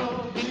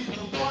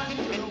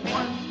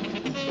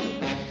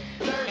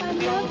 I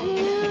love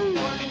him.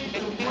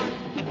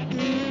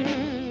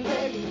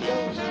 There he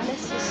goes.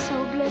 Bless his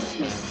soul, bless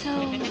his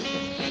soul.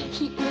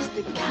 He is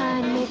the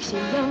kind makes a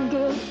young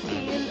girl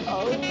feel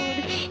old.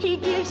 He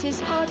gives his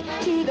heart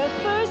to the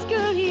first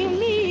girl he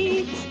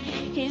meets.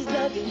 His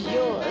love is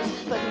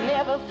yours, but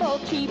never for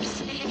keeps.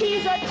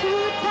 He's a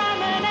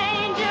two-timing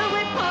angel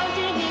with horns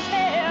in his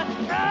hair.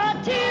 A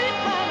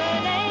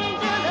two-timing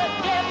angel, the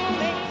devil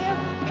may care.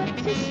 But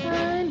this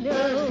I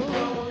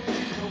know,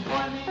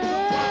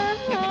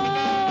 I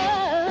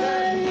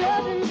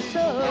love him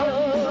so.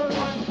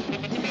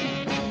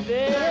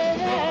 There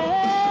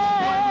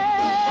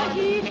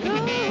he goes.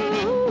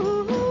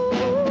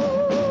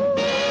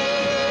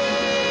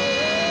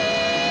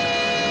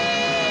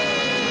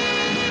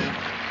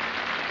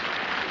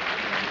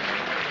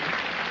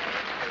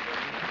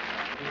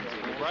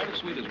 The bridal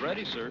suite is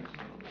ready, sir.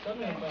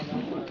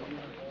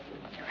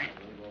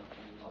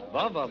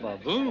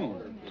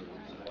 Va-va-va-boom.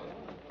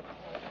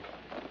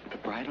 The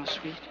bridal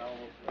suite?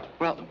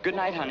 Well, good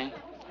night, honey.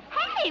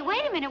 Hey,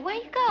 wait a minute. Where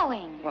are you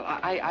going? Well,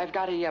 I've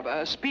got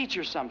a speech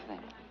or something.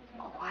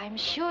 Oh, I'm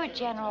sure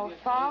General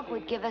Fogg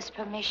would give us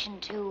permission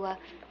to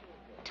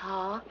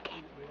talk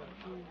and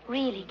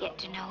really get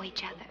to know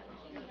each other.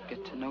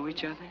 Get to know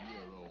each other?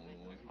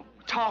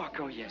 Talk,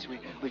 oh yes,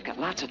 we've got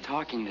lots of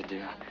talking to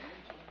do.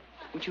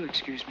 Would you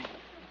excuse me?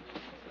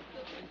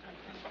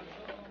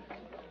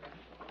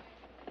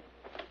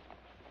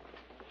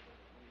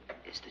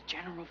 Is the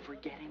General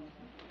forgetting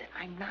that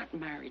I'm not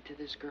married to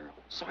this girl?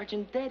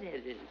 Sergeant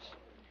Deadhead is.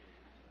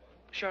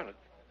 Charlotte,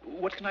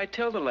 what can I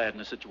tell the lad in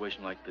a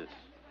situation like this?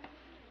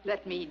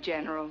 Let me,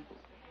 General.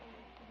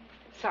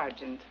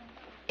 Sergeant,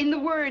 in the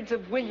words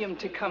of William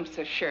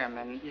Tecumseh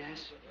Sherman,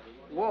 yes,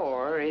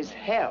 war is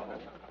hell.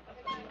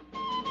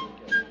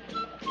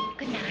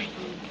 Good night.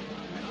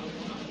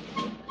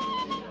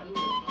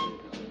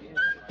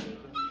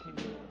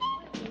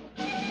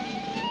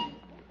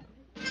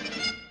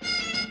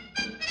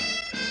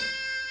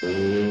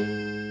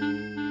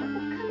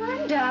 Come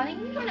on, darling.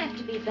 You don't have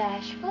to be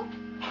bashful.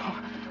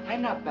 Oh,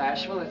 I'm not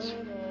bashful. It's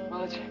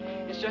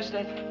just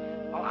that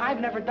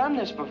I've never done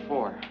this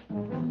before.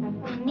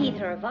 Well,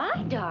 neither have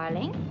I,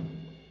 darling.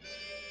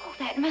 Oh,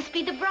 that must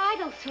be the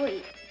bridal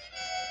suite.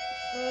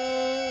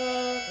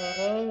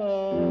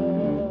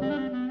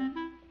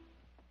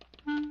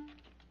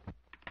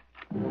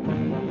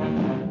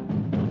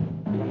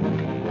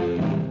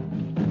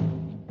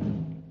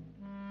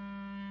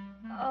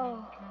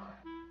 Oh.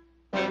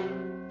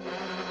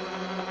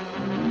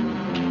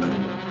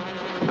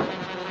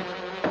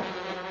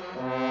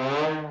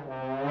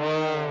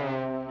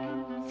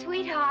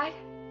 Sweetheart.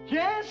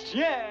 Yes,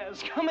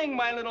 yes. Coming,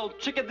 my little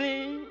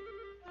chickadee.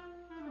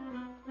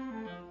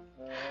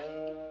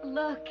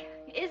 Look,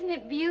 isn't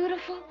it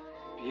beautiful?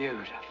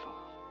 Beautiful.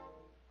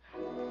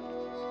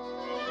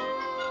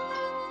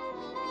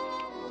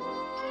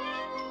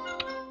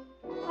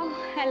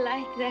 I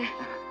like that.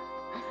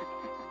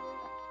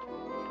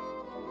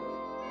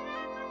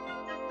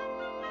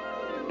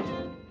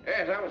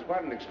 Yes, that was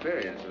quite an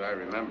experience, as I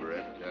remember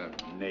it.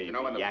 You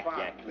know, when the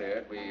fog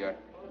cleared,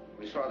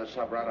 we saw the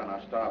sub right on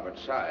our starboard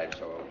side,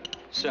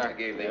 so I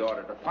gave the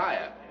order to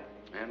fire.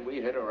 And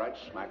we hit her right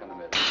smack in the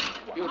middle.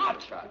 Beautiful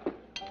shot.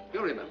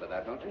 You remember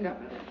that, don't you?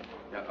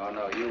 Yeah. Oh,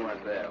 no, you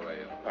weren't there, were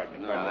you?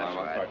 Pardon me. No, that's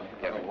right.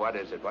 Yeah, what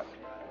is it? What?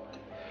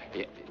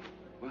 Yeah.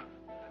 What?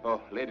 Oh,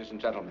 ladies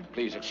and gentlemen,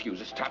 please excuse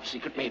us. Top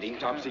secret meeting.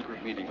 Top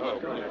secret meeting.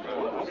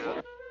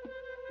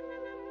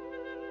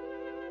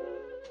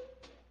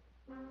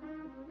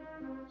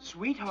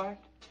 Sweetheart,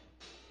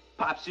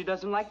 Popsy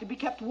doesn't like to be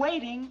kept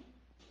waiting.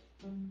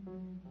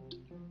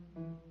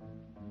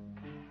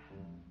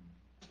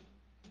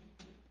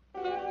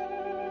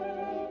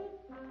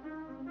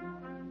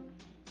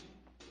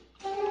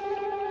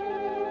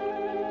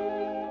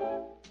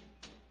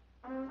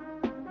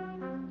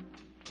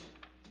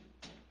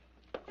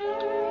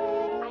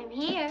 I'm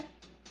here.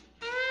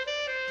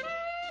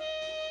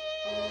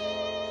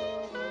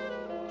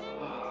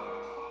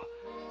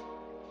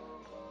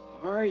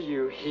 Are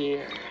you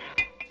here?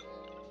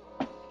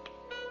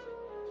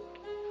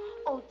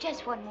 Oh,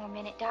 just one more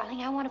minute,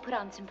 darling. I want to put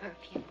on some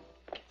perfume.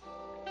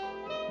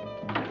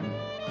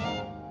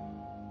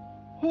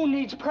 Who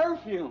needs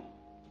perfume?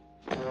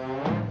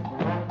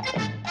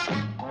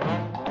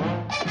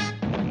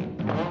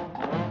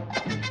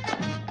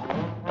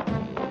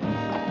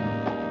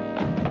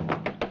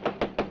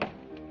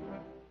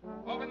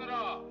 Open the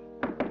door.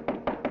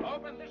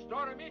 Open this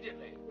door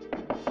immediately.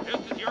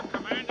 This is your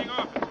commanding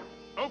officer.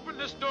 Open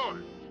this door.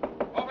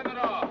 Open the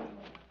door.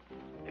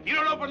 If you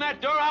don't open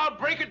that door, I'll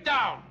break it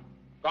down.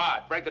 Go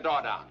on, break the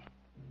door down.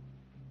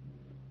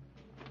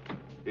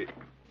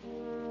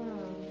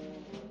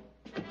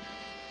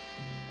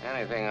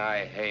 Anything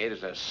I hate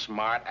is a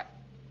smart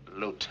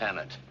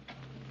lieutenant.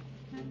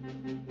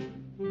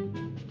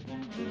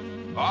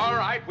 All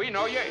right, we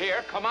know you're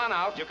here. Come on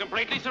out. You're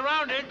completely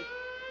surrounded.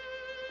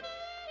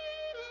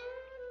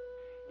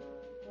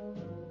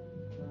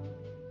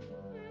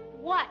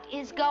 What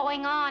is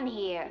going on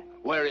here?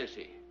 Where is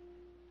he?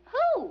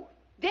 Who?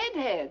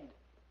 Deadhead.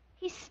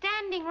 He's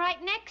standing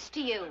right next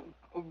to you.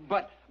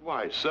 But...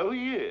 Why, so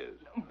he is.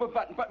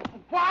 But,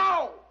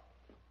 wow!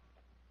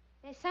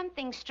 There's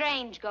something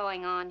strange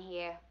going on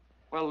here.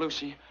 Well,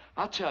 Lucy,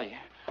 I'll tell you.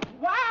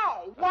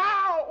 Wow!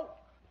 Wow!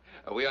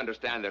 We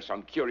understand there's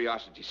some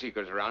curiosity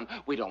seekers around.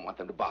 We don't want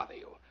them to bother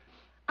you.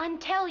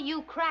 Until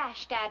you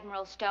crashed,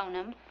 Admiral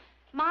Stoneham,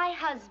 my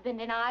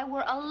husband and I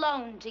were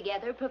alone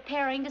together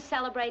preparing to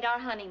celebrate our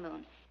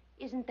honeymoon.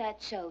 Isn't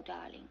that so,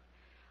 darling?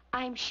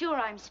 I'm sure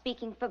I'm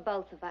speaking for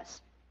both of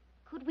us.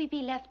 Could we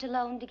be left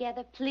alone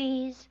together,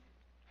 please?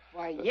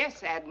 Why,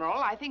 yes, Admiral.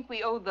 I think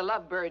we owe the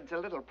lovebirds a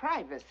little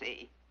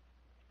privacy.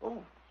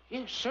 Oh,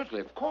 yes,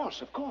 certainly. Of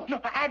course, of course. No,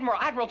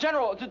 Admiral,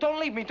 General, don't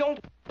leave me, don't...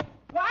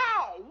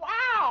 Wow!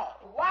 Wow!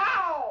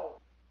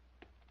 Wow!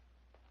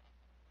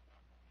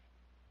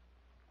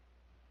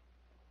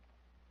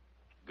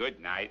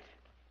 Good night,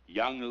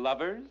 young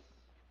lovers.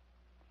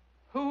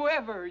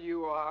 Whoever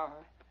you are.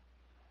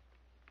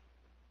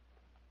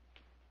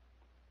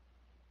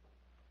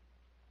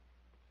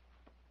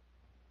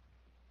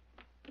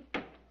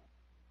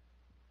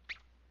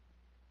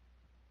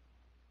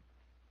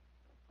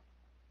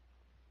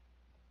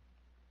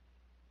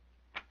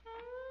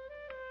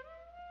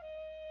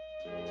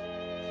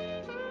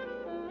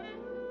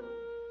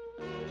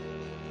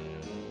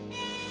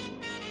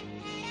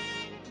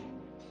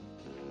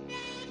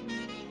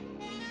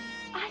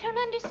 I don't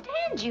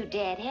understand you,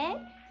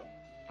 Deadhead.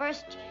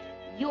 First,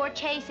 you're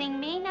chasing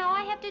me, now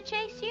I have to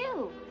chase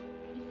you.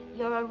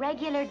 You're a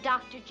regular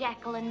Dr.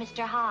 Jekyll and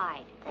Mr.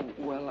 Hyde. Oh,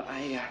 well,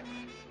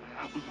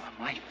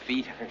 my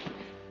feet hurt.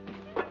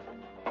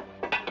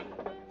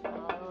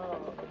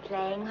 Oh,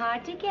 playing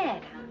hard to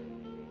get, huh?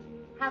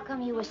 How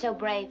come you were so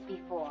brave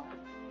before?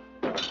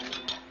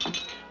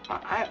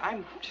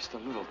 I'm just a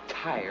little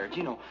tired.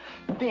 You know,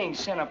 being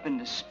sent up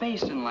into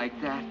space and like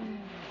that.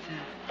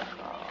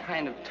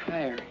 Kind of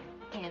tiring.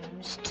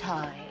 Him's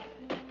tired.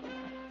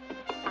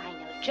 I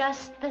know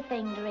just the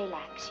thing to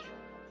relax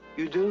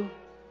you. You do?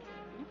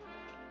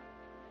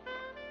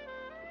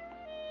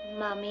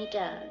 Mummy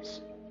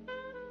does.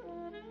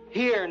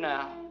 Here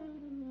now.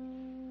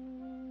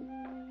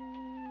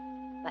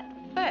 But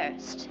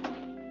first,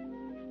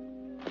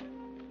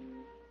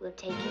 we'll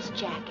take his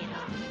jacket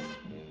off.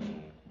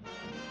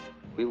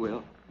 We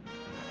will.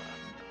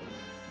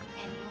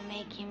 And we'll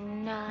make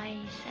him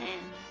nice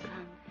and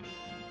comfy.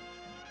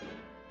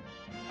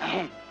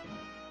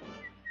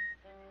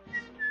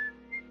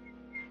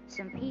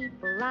 Some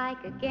people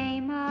like a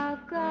game of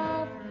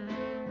golf.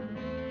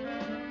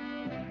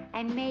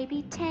 And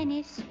maybe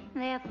tennis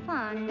they're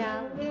fond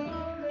of.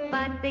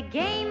 But the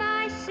game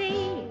I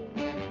see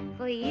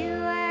for you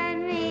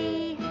and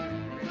me,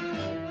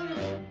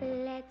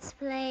 let's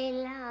play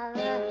love.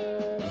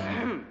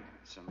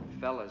 Some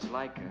fellas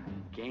like a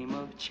game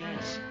of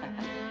chess.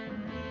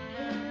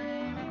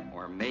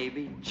 Or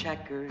maybe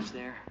checkers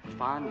they're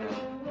fond of.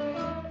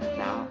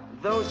 Now,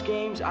 those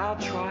games I'll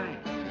try,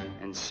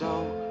 and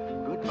so,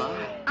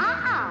 goodbye.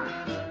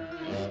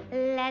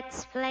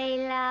 Let's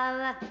play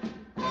love.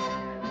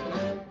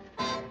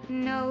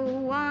 No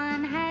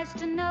one has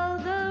to know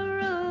the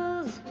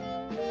rules.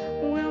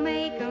 We'll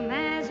make them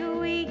as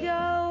we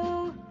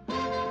go.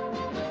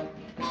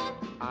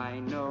 I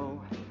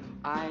know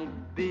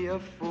I'd be a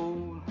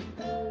fool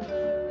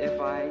if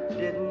I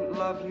didn't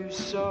love you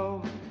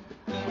so.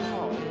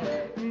 Oh.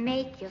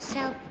 Make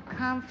yourself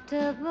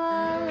comfortable.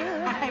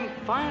 I'm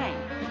fine.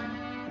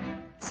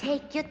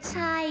 Take your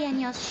tie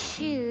and your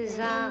shoes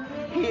off.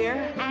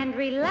 Here? And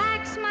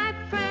relax, my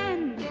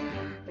friend.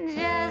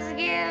 Just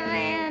give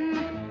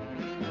in.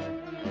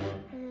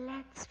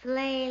 Let's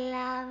play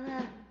love.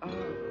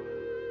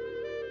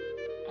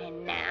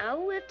 And now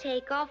we'll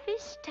take off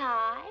his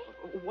tie.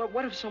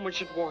 What if someone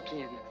should walk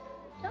in?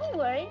 Don't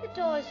worry, the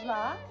door's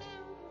locked.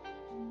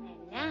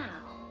 And now...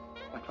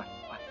 What?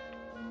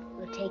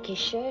 We'll take his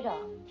shirt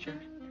off.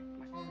 Shirt?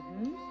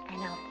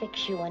 And I'll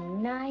fix you a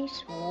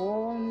nice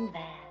warm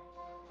bath.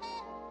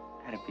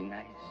 That'd be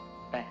nice.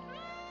 Bath.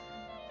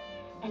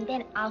 And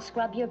then I'll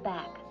scrub your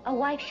back. A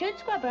wife should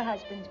scrub her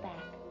husband's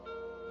back.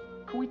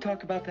 Can we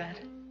talk about that?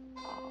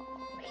 Oh,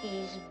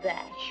 he's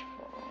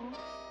bashful.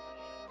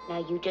 Now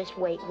you just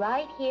wait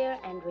right here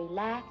and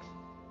relax,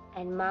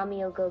 and Mommy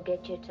will go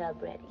get your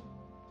tub ready.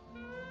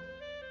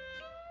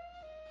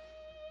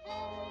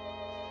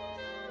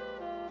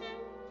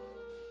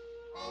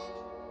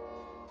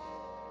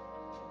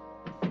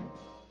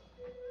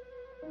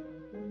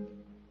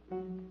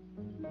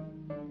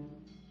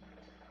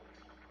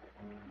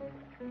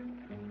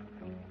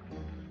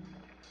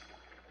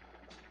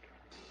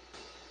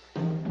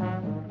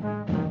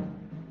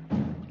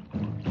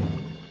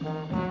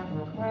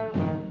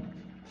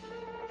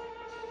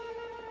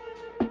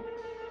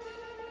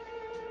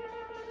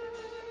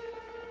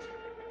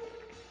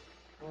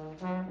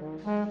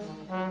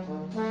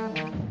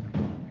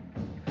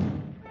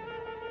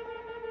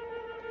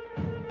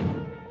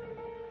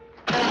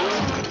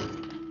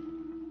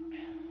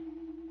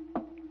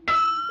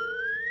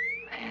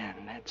 Man,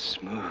 that's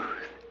smooth.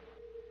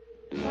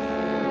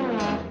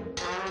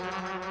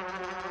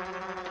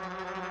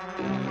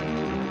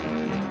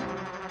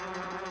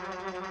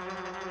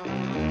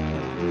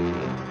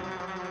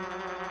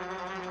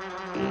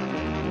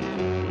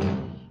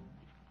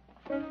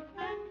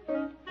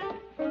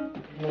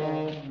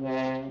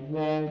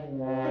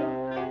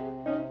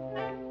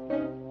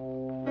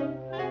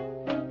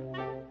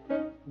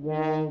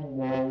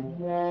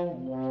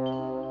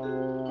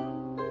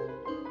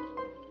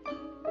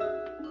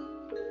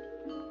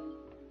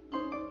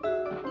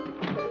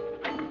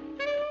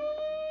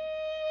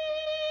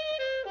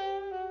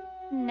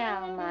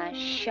 Now, my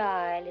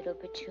shy little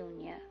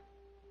Petunia.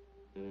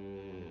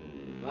 Boom!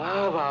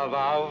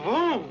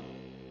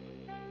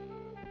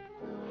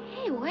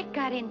 Hey, what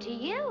got into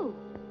you?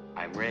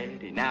 I'm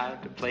ready now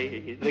to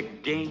play the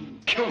game.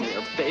 Come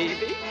here,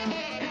 baby.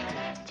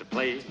 To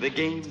play the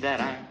game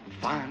that I'm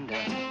fond of.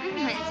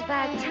 It's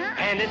about time.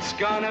 And it's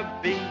gonna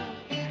be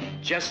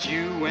just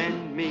you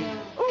and me.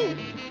 Ooh,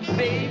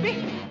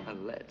 baby,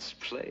 let's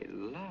play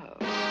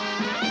love.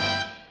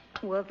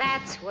 Well,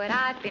 that's what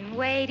I've been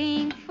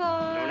waiting for.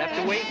 Don't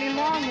have to wait any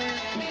longer.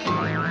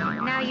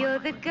 Now you're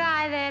the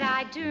guy that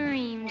I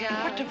dreamed of.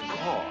 But of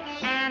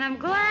course. And I'm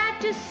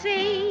glad to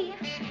see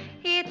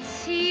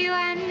it's you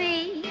and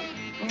me.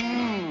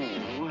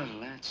 Well,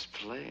 let's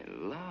play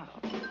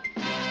love.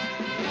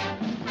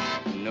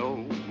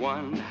 No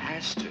one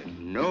has to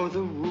know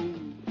the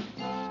rules.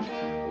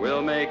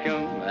 We'll make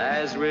them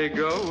as we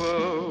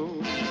go.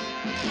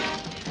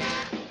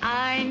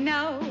 I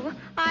know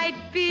I'd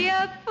be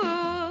a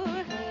fool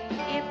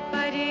if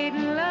I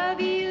didn't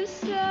love you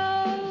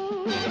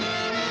so.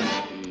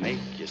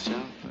 Make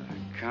yourself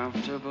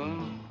comfortable.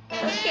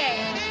 Okay.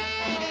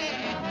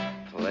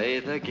 Play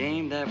the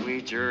game that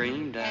we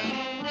dreamed of.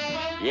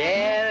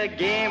 Yeah, the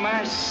game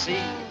I see.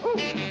 Ooh,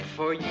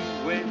 for you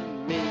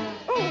and me.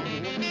 Ooh,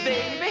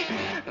 baby,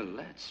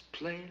 let's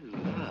play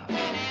love.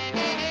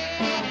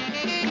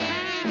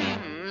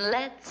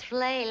 Let's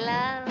play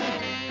love.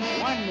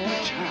 One more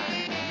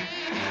time.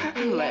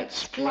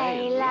 Let's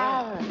play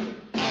love.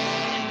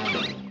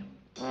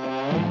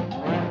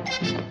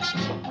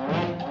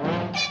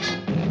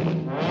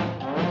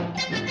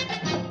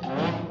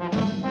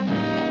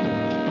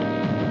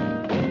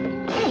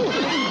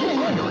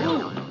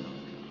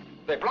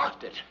 They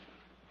blocked it.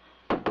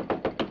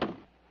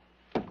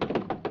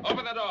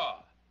 Open the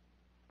door.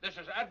 This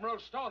is Admiral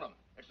Stoneham.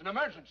 It's an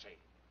emergency.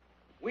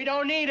 We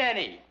don't need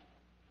any.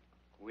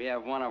 We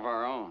have one of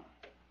our own.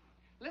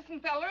 Listen,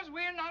 fellers,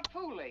 we're not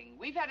fooling.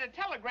 We've had a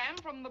telegram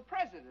from the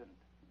president.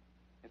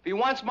 If he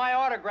wants my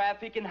autograph,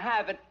 he can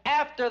have it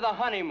after the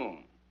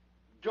honeymoon.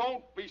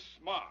 Don't be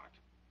smart.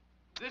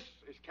 This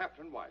is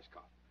Captain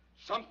Wisecoff.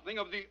 Something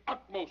of the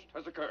utmost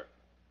has occurred.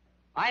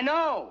 I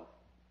know.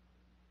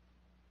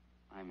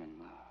 I'm in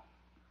love.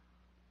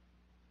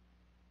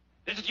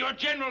 This is your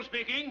general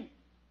speaking.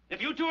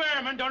 If you two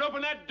airmen don't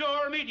open that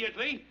door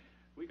immediately,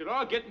 We could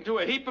all get into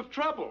a heap of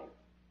trouble.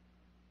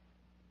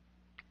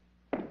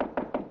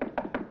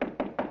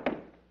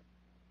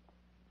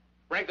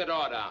 Break the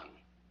door down.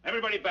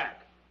 Everybody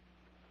back.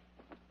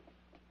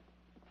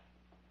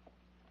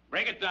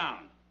 Break it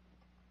down.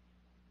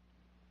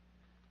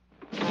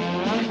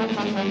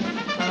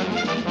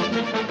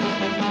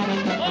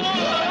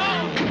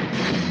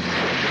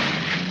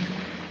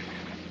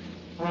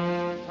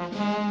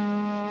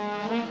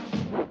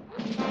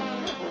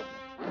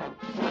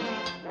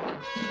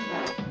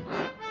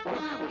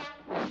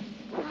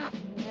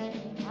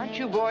 Aren't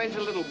you boys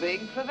a little big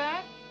for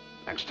that?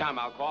 Next time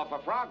I'll call for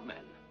frogmen.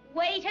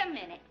 Wait a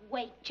minute.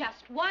 Wait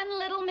just one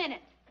little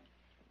minute.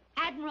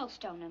 Admiral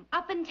Stoneham,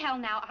 up until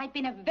now, I've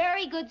been a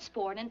very good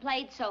sport and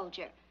played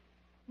soldier.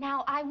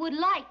 Now, I would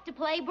like to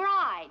play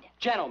bride.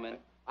 Gentlemen,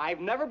 I've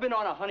never been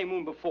on a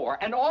honeymoon before,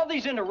 and all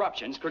these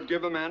interruptions could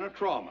give a man a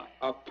trauma,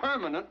 a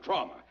permanent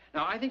trauma.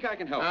 Now, I think I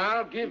can help.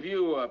 I'll give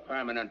you a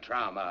permanent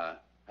trauma.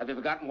 Have you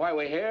forgotten why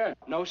we're here?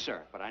 No,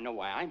 sir, but I know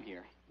why I'm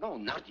here. No,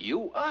 not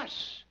you,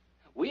 us.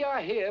 We are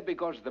here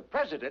because the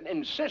president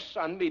insists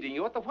on meeting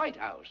you at the White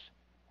House.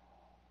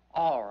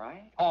 All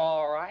right,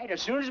 all right.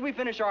 As soon as we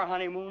finish our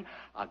honeymoon,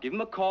 I'll give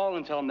him a call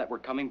and tell him that we're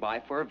coming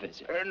by for a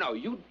visit. No,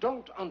 you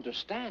don't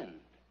understand,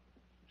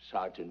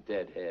 Sergeant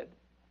Deadhead.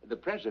 The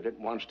president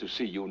wants to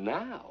see you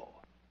now.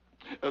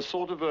 A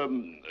sort of a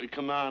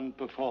command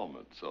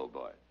performance, old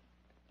boy.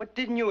 But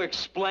didn't you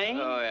explain?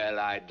 Oh, well,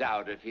 I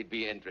doubt if he'd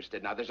be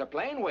interested. Now, there's a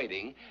plane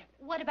waiting.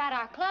 What about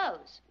our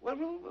clothes? Well,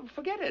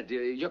 forget it.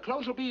 Your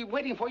clothes will be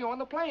waiting for you on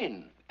the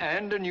plane.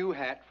 And a new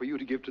hat for you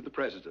to give to the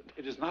president.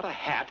 It is not a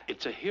hat,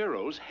 it's a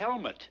hero's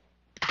helmet.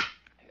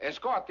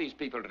 Escort these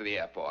people to the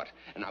airport.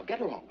 And now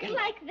get along, get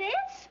along. Like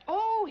this?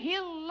 Oh,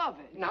 he'll love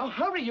it. Now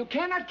hurry, you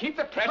cannot keep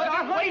the president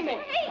But our waiting.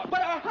 honeymoon!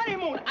 But our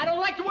honeymoon! I don't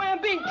like the way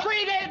I'm being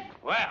treated!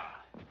 Well,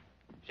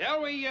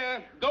 shall we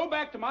go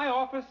back to my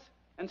office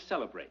and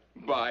celebrate?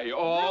 By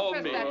all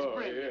Rufus, means. that's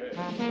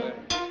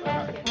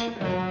brilliant.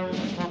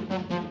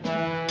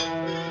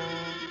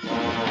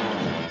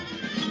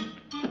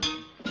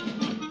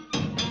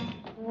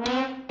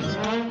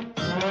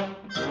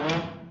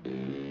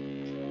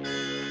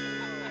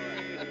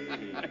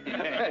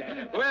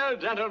 Well,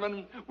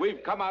 gentlemen,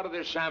 we've come out of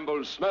this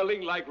shambles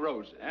smelling like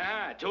roses.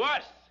 Ah, to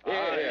us.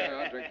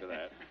 Yeah, I'll drink to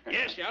that.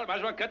 Yes, y'all might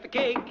as well cut the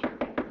cake.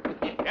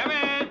 Come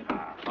in.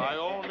 By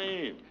all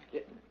means.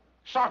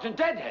 Sergeant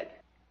Deadhead.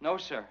 No,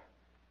 sir.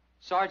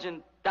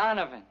 Sergeant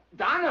Donovan.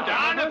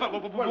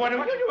 Donovan, what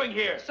are you doing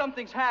here?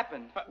 Something's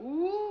happened.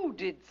 Ooh,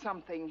 did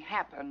something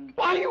happen?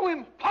 Why, you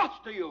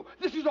imposter, you!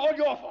 This is all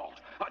your fault.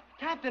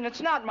 Captain,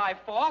 it's not my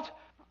fault.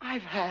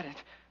 I've had it.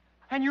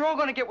 And you're all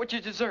going to get what you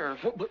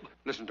deserve.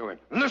 Listen to him.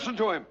 Listen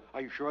to him.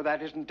 Are you sure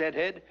that isn't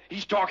Deadhead?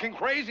 He's talking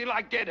crazy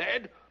like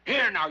Deadhead.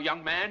 Here now,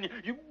 young man.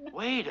 You...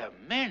 Wait a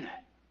minute.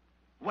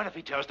 What if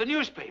he tells the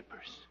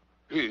newspapers?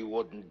 He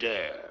wouldn't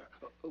dare.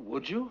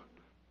 Would you?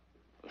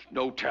 There's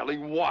no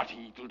telling what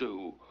he'll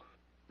do.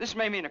 This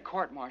may mean a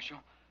court-martial,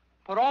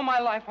 but all my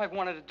life I've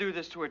wanted to do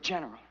this to a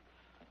general.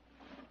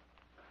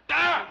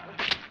 Ah!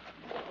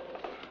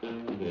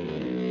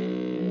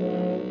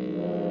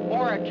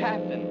 Or a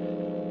captain.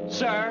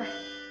 Sir.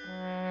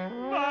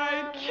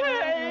 My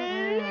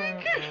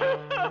cake!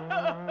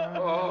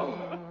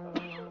 Oh.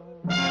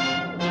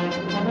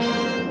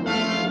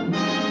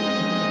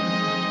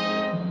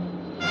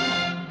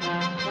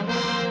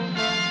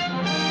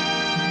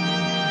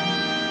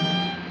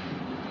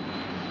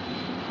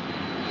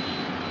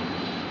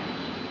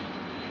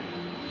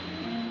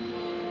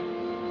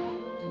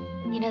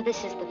 You know,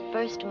 this is the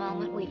first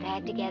moment we've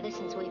had together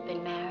since we've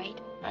been married.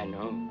 I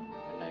know,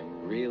 and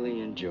I'm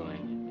really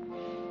enjoying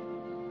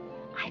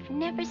it. I've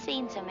never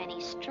seen so many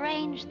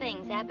strange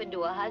things happen to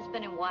a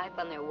husband and wife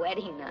on their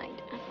wedding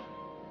night.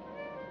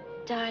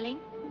 Darling,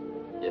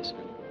 Yes,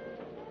 honey.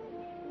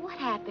 what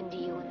happened to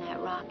you in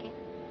that rocket?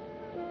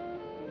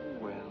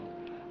 Well,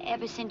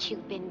 Ever since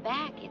you've been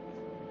back,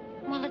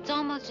 it's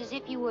almost as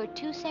if you were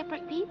two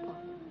separate people.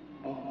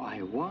 oh,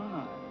 I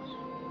was.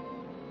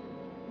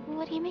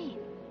 What do you mean?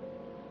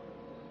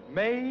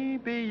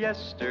 Maybe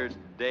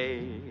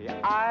yesterday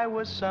I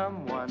was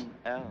someone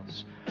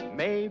else.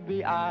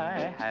 Maybe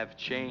I have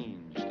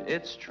changed,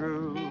 it's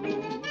true.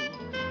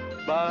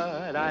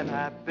 But I'm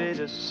happy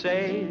to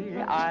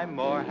say I'm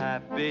more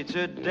happy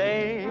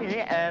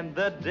today, and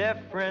the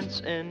difference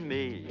in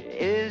me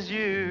is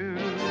you.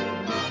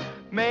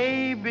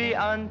 Maybe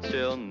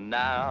until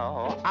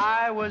now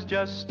I was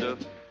just a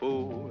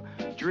fool,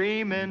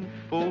 dreaming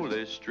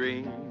foolish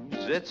dreams,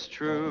 it's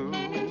true.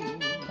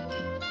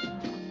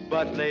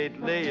 But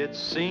lately it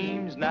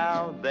seems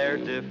now they're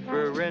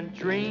different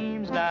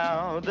dreams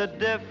now. The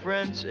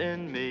difference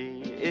in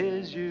me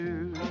is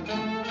you.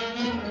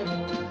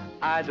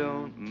 I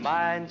don't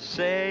mind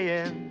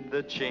saying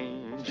the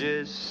change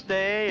is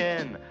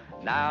staying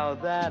now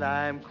that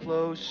I'm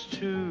close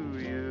to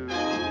you.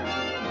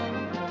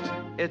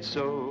 It's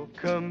so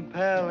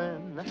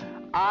compelling,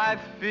 I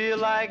feel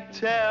like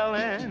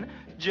telling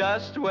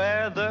just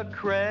where the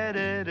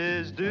credit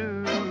is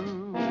due.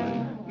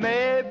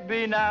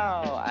 Maybe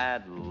now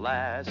at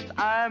last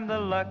I'm the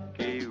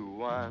lucky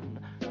one,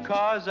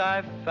 'cause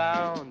I've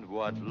found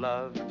what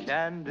love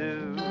can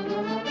do.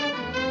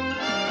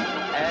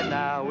 And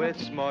now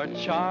it's more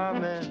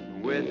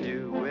charming with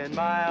you in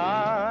my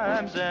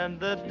arms, and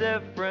the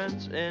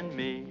difference in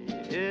me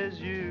is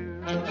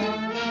you.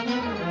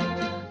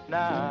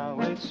 Now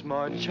it's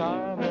more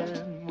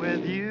charming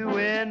with you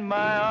in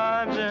my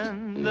arms,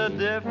 and the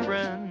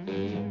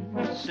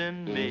difference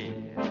in me.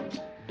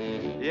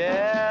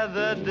 Yeah,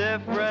 the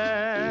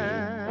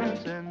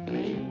difference in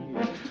me,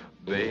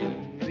 baby,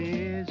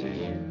 is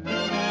you.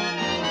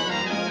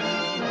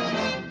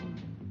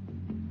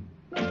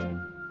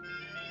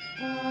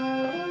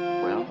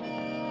 Well,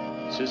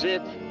 this is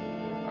it.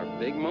 Our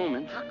big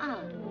moment.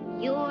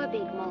 Your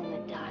big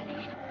moment,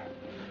 darling.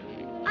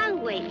 I'll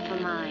wait for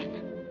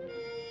mine.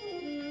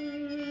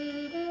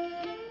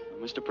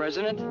 Mr.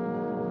 President,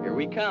 here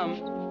we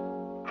come.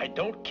 I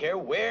don't care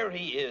where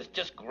he is.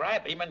 Just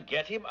grab him and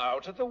get him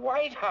out of the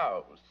White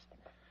House.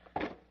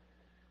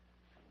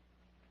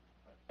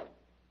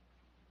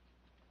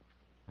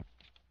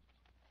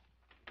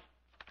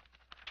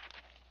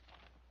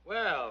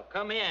 Well,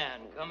 come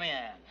in, come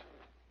in.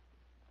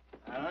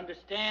 I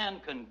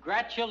understand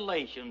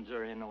congratulations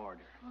are in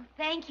order. Oh,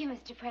 thank you,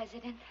 Mr.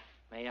 President.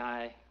 May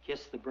I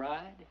kiss the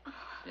bride?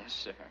 Yes,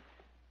 sir.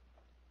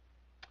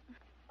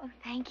 Oh,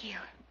 thank you.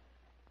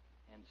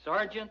 And,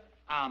 Sergeant,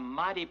 I'm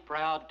mighty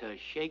proud to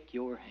shake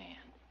your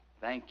hand.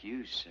 Thank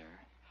you, sir.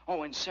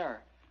 Oh, and sir,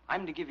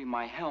 I'm to give you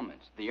my helmet.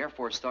 The Air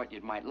Force thought you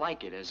might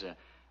like it as a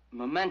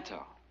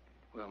memento.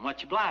 Well,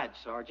 much obliged,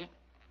 Sergeant.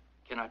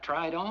 Can I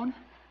try it on?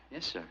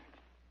 Yes, sir.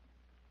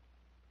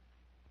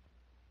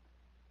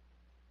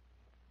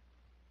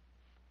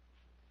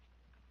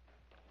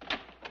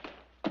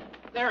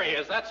 There he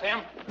is. That's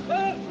him.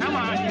 Come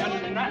on,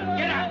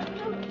 get out.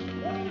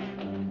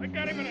 I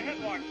got him in a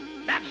headlock.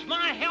 That's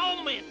my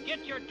helmet.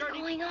 Get your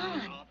dirty... What's going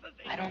on?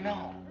 I don't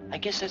know. I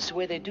guess that's the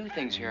way they do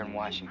things here in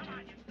Washington.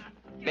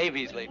 Maybe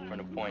he's late for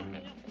an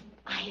appointment.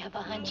 I have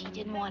a hunch he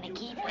didn't want to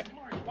keep it.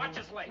 Watch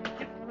his leg.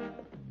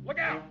 Look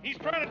out. He's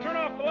trying to turn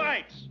off the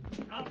lights.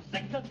 I'll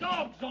stick the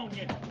dogs on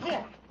you. Go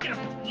on.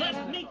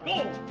 Let me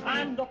go.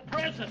 I'm the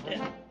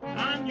president.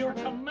 I'm your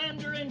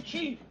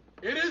commander-in-chief.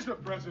 It is the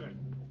president.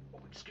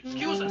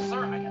 Excuse us,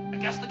 sir. I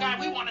guess the guy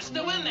we want is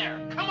still in there.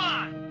 Come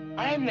on.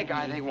 I'm the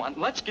guy they want.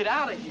 Let's get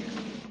out of here.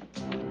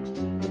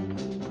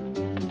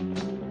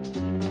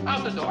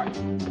 Out the door.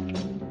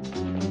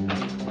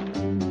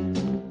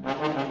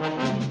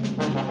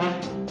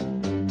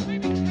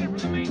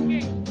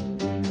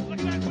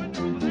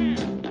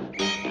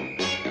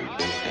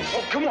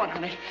 Oh, come on,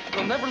 honey.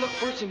 They'll never look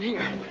for us in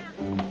here.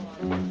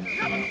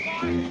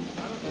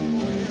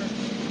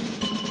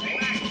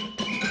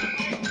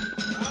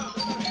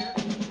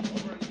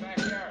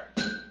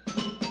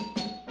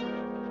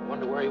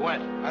 Wonder where he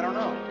went. I don't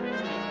know.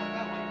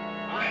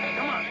 All right,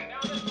 come on.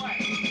 Down this way.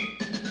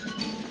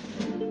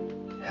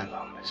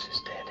 Hello, Mrs.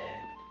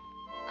 Deadhead.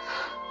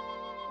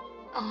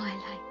 Oh, I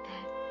like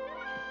that.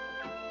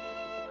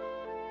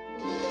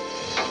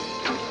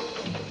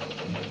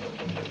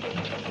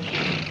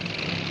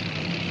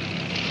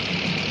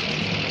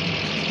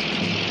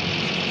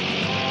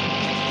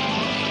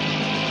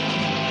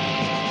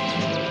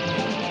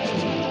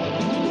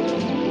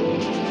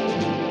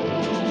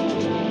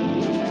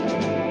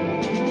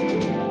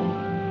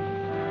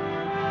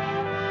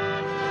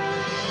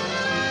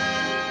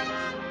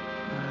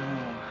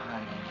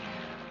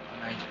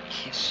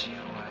 Kiss you,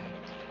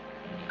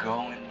 I'd go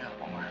into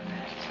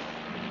orbit.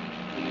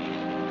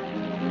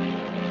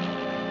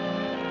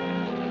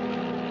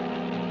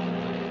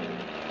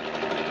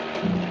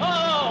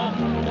 Oh!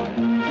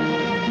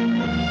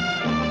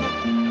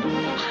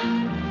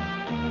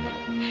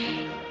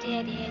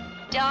 Deadhead,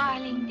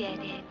 darling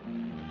Deadhead.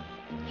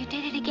 You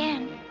did it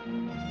again.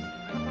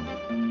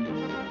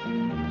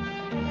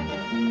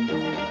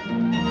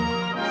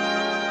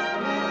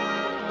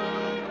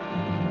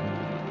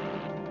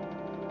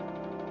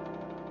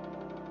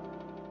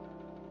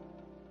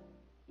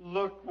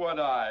 Look what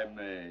I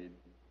made.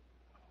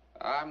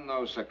 I'm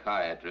no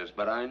psychiatrist,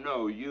 but I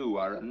know you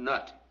are a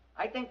nut.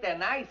 I think they're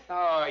nice.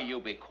 Oh, you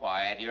be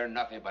quiet. You're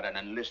nothing but an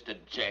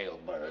enlisted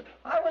jailbird.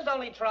 I was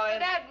only trying.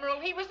 But, Admiral,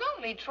 he was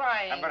only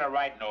trying. I'm going to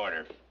write an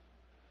order.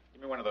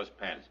 Give me one of those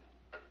pens.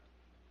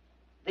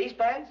 These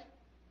pens?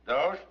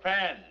 Those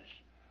pens.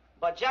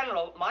 But,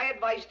 General, my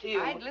advice to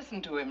you... I'd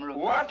listen to him,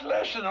 Rufus. What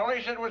listen? All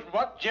he said was,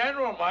 what,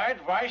 General, my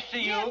advice to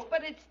you? Yes,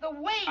 but it's the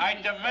way I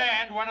he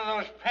demand one of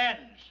those pens.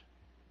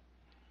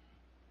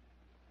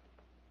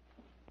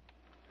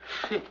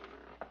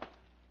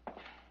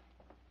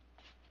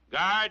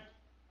 Guard.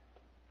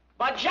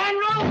 But,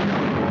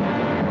 General!